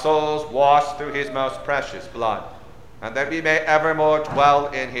 and our souls washed through his most precious blood, and that we may evermore dwell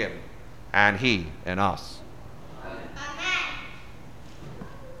in him, and he in us. Amen.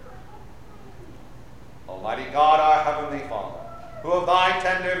 Almighty God, our heavenly Father, who of thy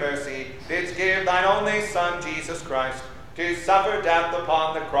tender mercy didst give thine only Son, Jesus Christ, to suffer death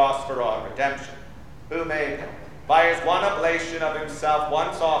upon the cross for our redemption, who made him, by his one oblation of himself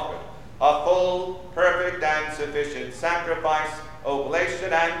once offered, a full, perfect, and sufficient sacrifice,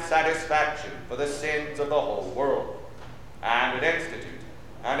 oblation, and satisfaction for the sins of the whole world, and would institute,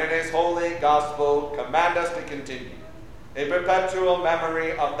 and in his holy gospel command us to continue, a perpetual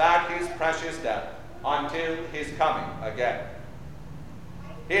memory of that his precious death, until his coming again.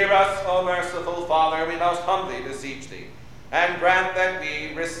 Hear us, O merciful Father, we most humbly beseech thee, and grant that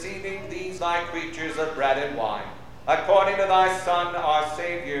we, receiving these thy creatures of bread and wine, according to thy Son, our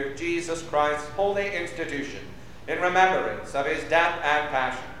Savior, Jesus Christ's holy institution, in remembrance of his death and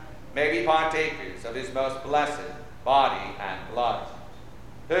passion, may be partakers of his most blessed body and blood,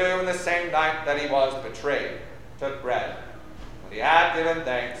 who in the same night that he was betrayed took bread. When he had given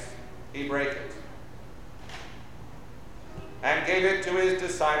thanks, he brake it, and gave it to his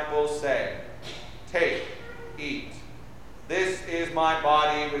disciples, saying, Take, eat. This is my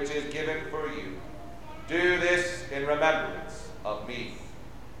body which is given for you. Do this in remembrance of me.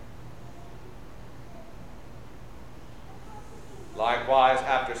 Likewise,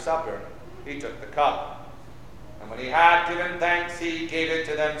 after supper, he took the cup. And when he had given thanks, he gave it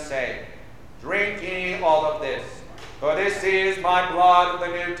to them, saying, Drink ye all of this, for this is my blood of the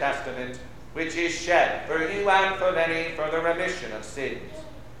New Testament, which is shed for you and for many for the remission of sins.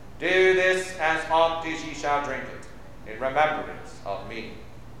 Do this as oft as ye shall drink it, in remembrance of me.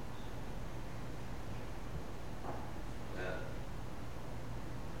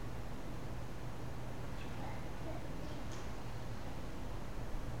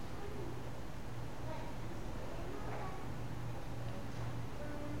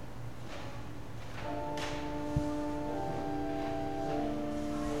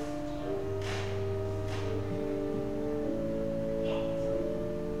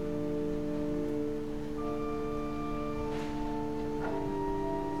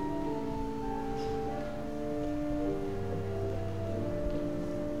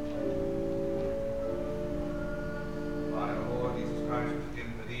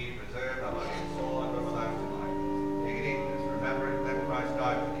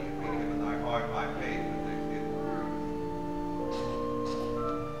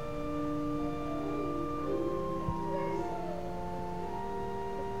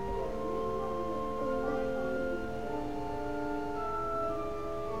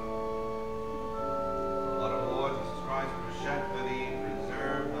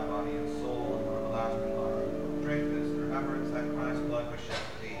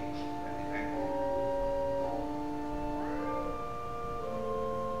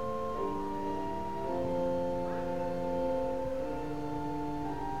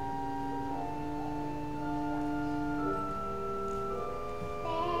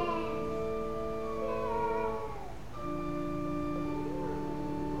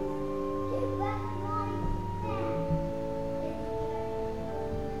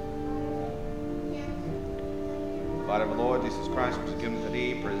 Blood of the Lord Jesus Christ, which is given to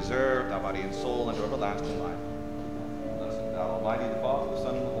thee, preserve thy body and soul unto everlasting life. Blessed thou Almighty, the Father, the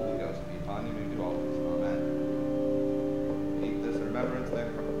Son, and the Holy Ghost, be upon thee, and do always. Amen. Keep this in remembrance that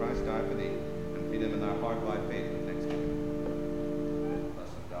Christ died for thee, and feed him in thy heart by faith and thanksgiving.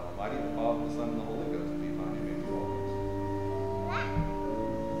 Blessed thou Almighty, the Father, the Son, and the Holy Ghost, be upon thee, and do always.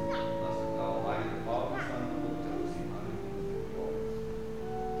 Blessed thou Almighty, the Father, the Son, and the Holy Ghost, be upon thee, and do always.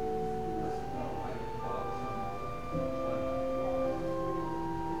 Blessed thou Almighty, the Father, the Son, and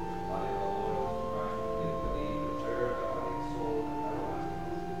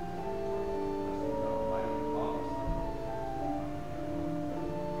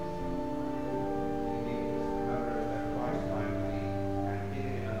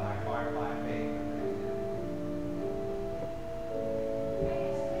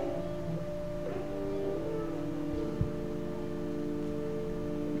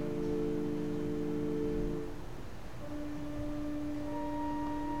Holy Ghost.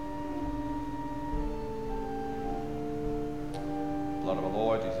 Blood of the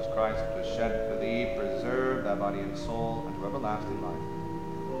Lord Jesus Christ, which was shed for thee, preserve thy body and soul unto everlasting life.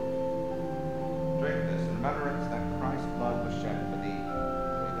 Drink this in remembrance that Christ's blood was shed for thee. We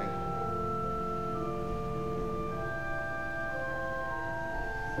thank you.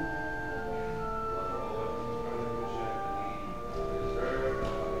 Blood of the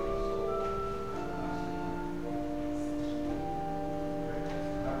Lord Jesus Christ, which was shed for thee, preserve thy body and soul unto everlasting life.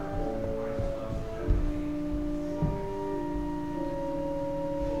 Drink this in remembrance that Christ's blood was shed for thee.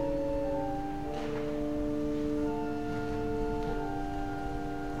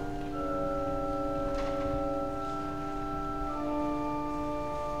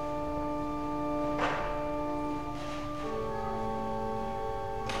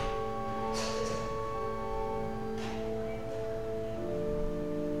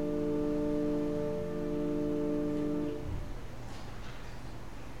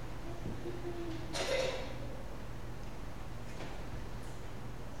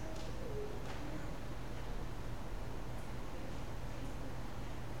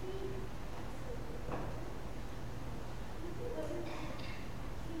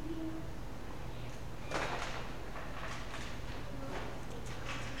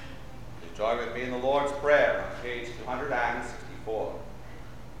 Join with me in the Lord's Prayer on page 264.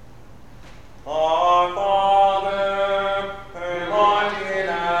 Our Father, who art in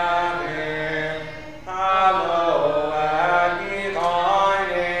heaven, hallowed be thy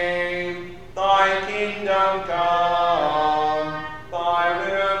name. Thy kingdom come, thy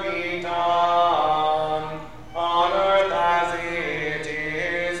will be done, on earth as it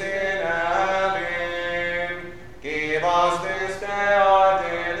is in heaven. Give us this day our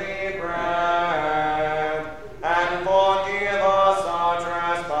daily bread, and forgive us our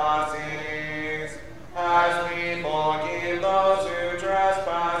trespasses, as we forgive those who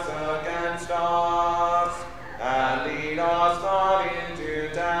trespass against us. And lead us not into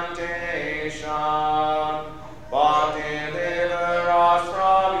temptation, but deliver us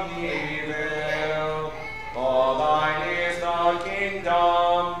from evil. For thine is the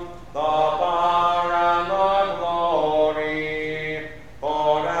kingdom, the power, and the glory,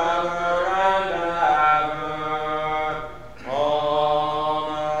 forever and ever.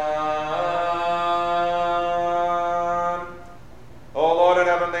 Amen. O Lord and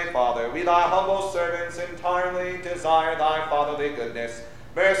Heavenly Father, we thy humble servants entirely desire thy fatherly goodness,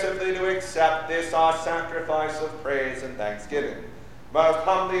 mercifully to accept this our sacrifice of praise and thanksgiving. Most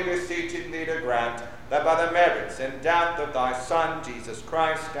humbly beseeching thee to grant that by the merits and death of thy Son, Jesus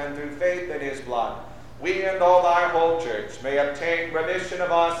Christ, and through faith in his blood, we and all thy whole church may obtain remission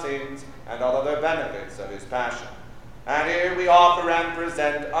of our sins and all other benefits of his passion. And here we offer and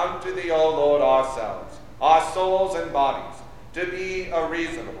present unto thee, O Lord, ourselves, our souls and bodies, to be a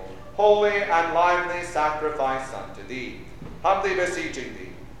reasonable, holy, and lively sacrifice unto thee, humbly beseeching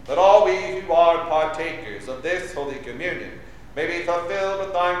thee that all we who are partakers of this holy communion may be fulfilled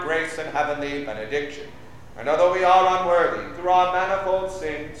with thy grace and heavenly benediction. And although we are unworthy through our manifold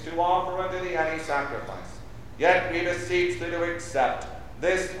sins to offer unto thee any sacrifice, yet we beseech thee to accept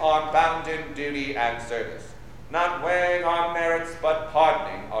this our bounden duty and service, not weighing our merits but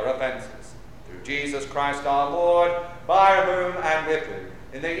pardoning our offenses. Through Jesus Christ our Lord, by whom and with whom,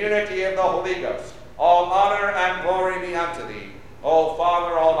 in the unity of the Holy Ghost, all honor and glory be unto thee, O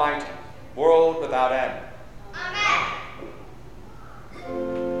Father Almighty, world without end. Amen.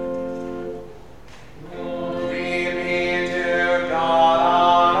 Glory be to God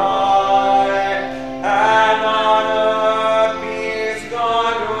on high, and on earth peace,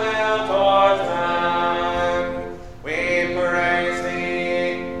 goodwill towards men. We praise thee,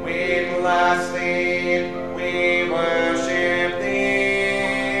 we bless thee, we worship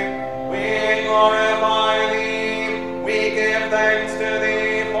thee, we glorify thee, we give thanks to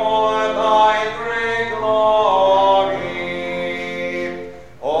thee for thy great glory.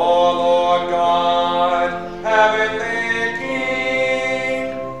 O Lord God, heavenly King,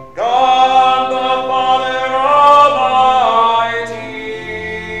 God the Father Almighty,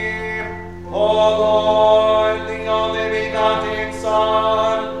 O Lord, the only begotten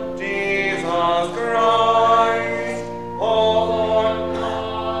Son, Jesus Christ, O Lord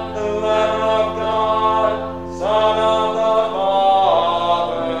God, the Lamb of God, Son of the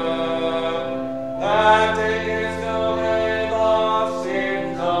Father, that takest away the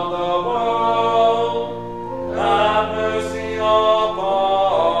sins of the world, have mercy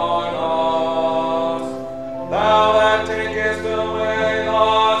upon us. Thou that takest away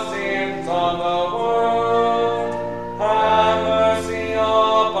the sins of the world, have mercy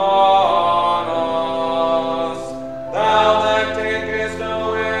upon us. Thou that takest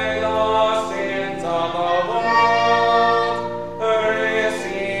away the sins of the world,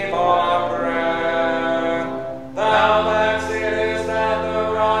 receive our prayer. Thou that sittest at the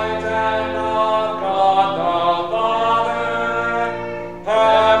right hand of God the Father,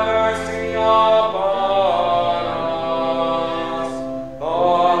 have mercy upon us.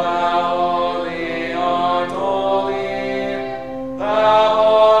 For thou only art holy, thou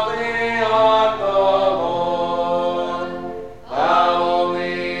only art the Lord, thou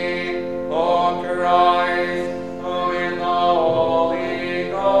only, O Christ, who in the Holy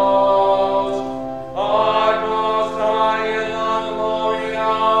Ghost art most high in the glory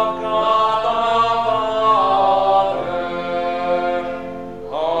of God the Father.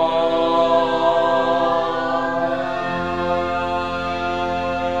 Amen.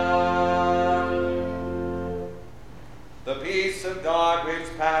 The peace of God which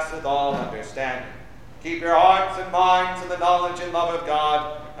passeth all understanding, keep your hearts and minds in the knowledge and love of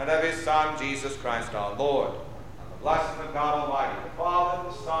God and of his Son, Jesus Christ our Lord. And the blessing of God Almighty, the Father,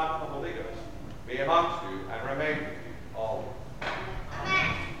 the Son, and the Holy Ghost, be amongst you and remain with you always.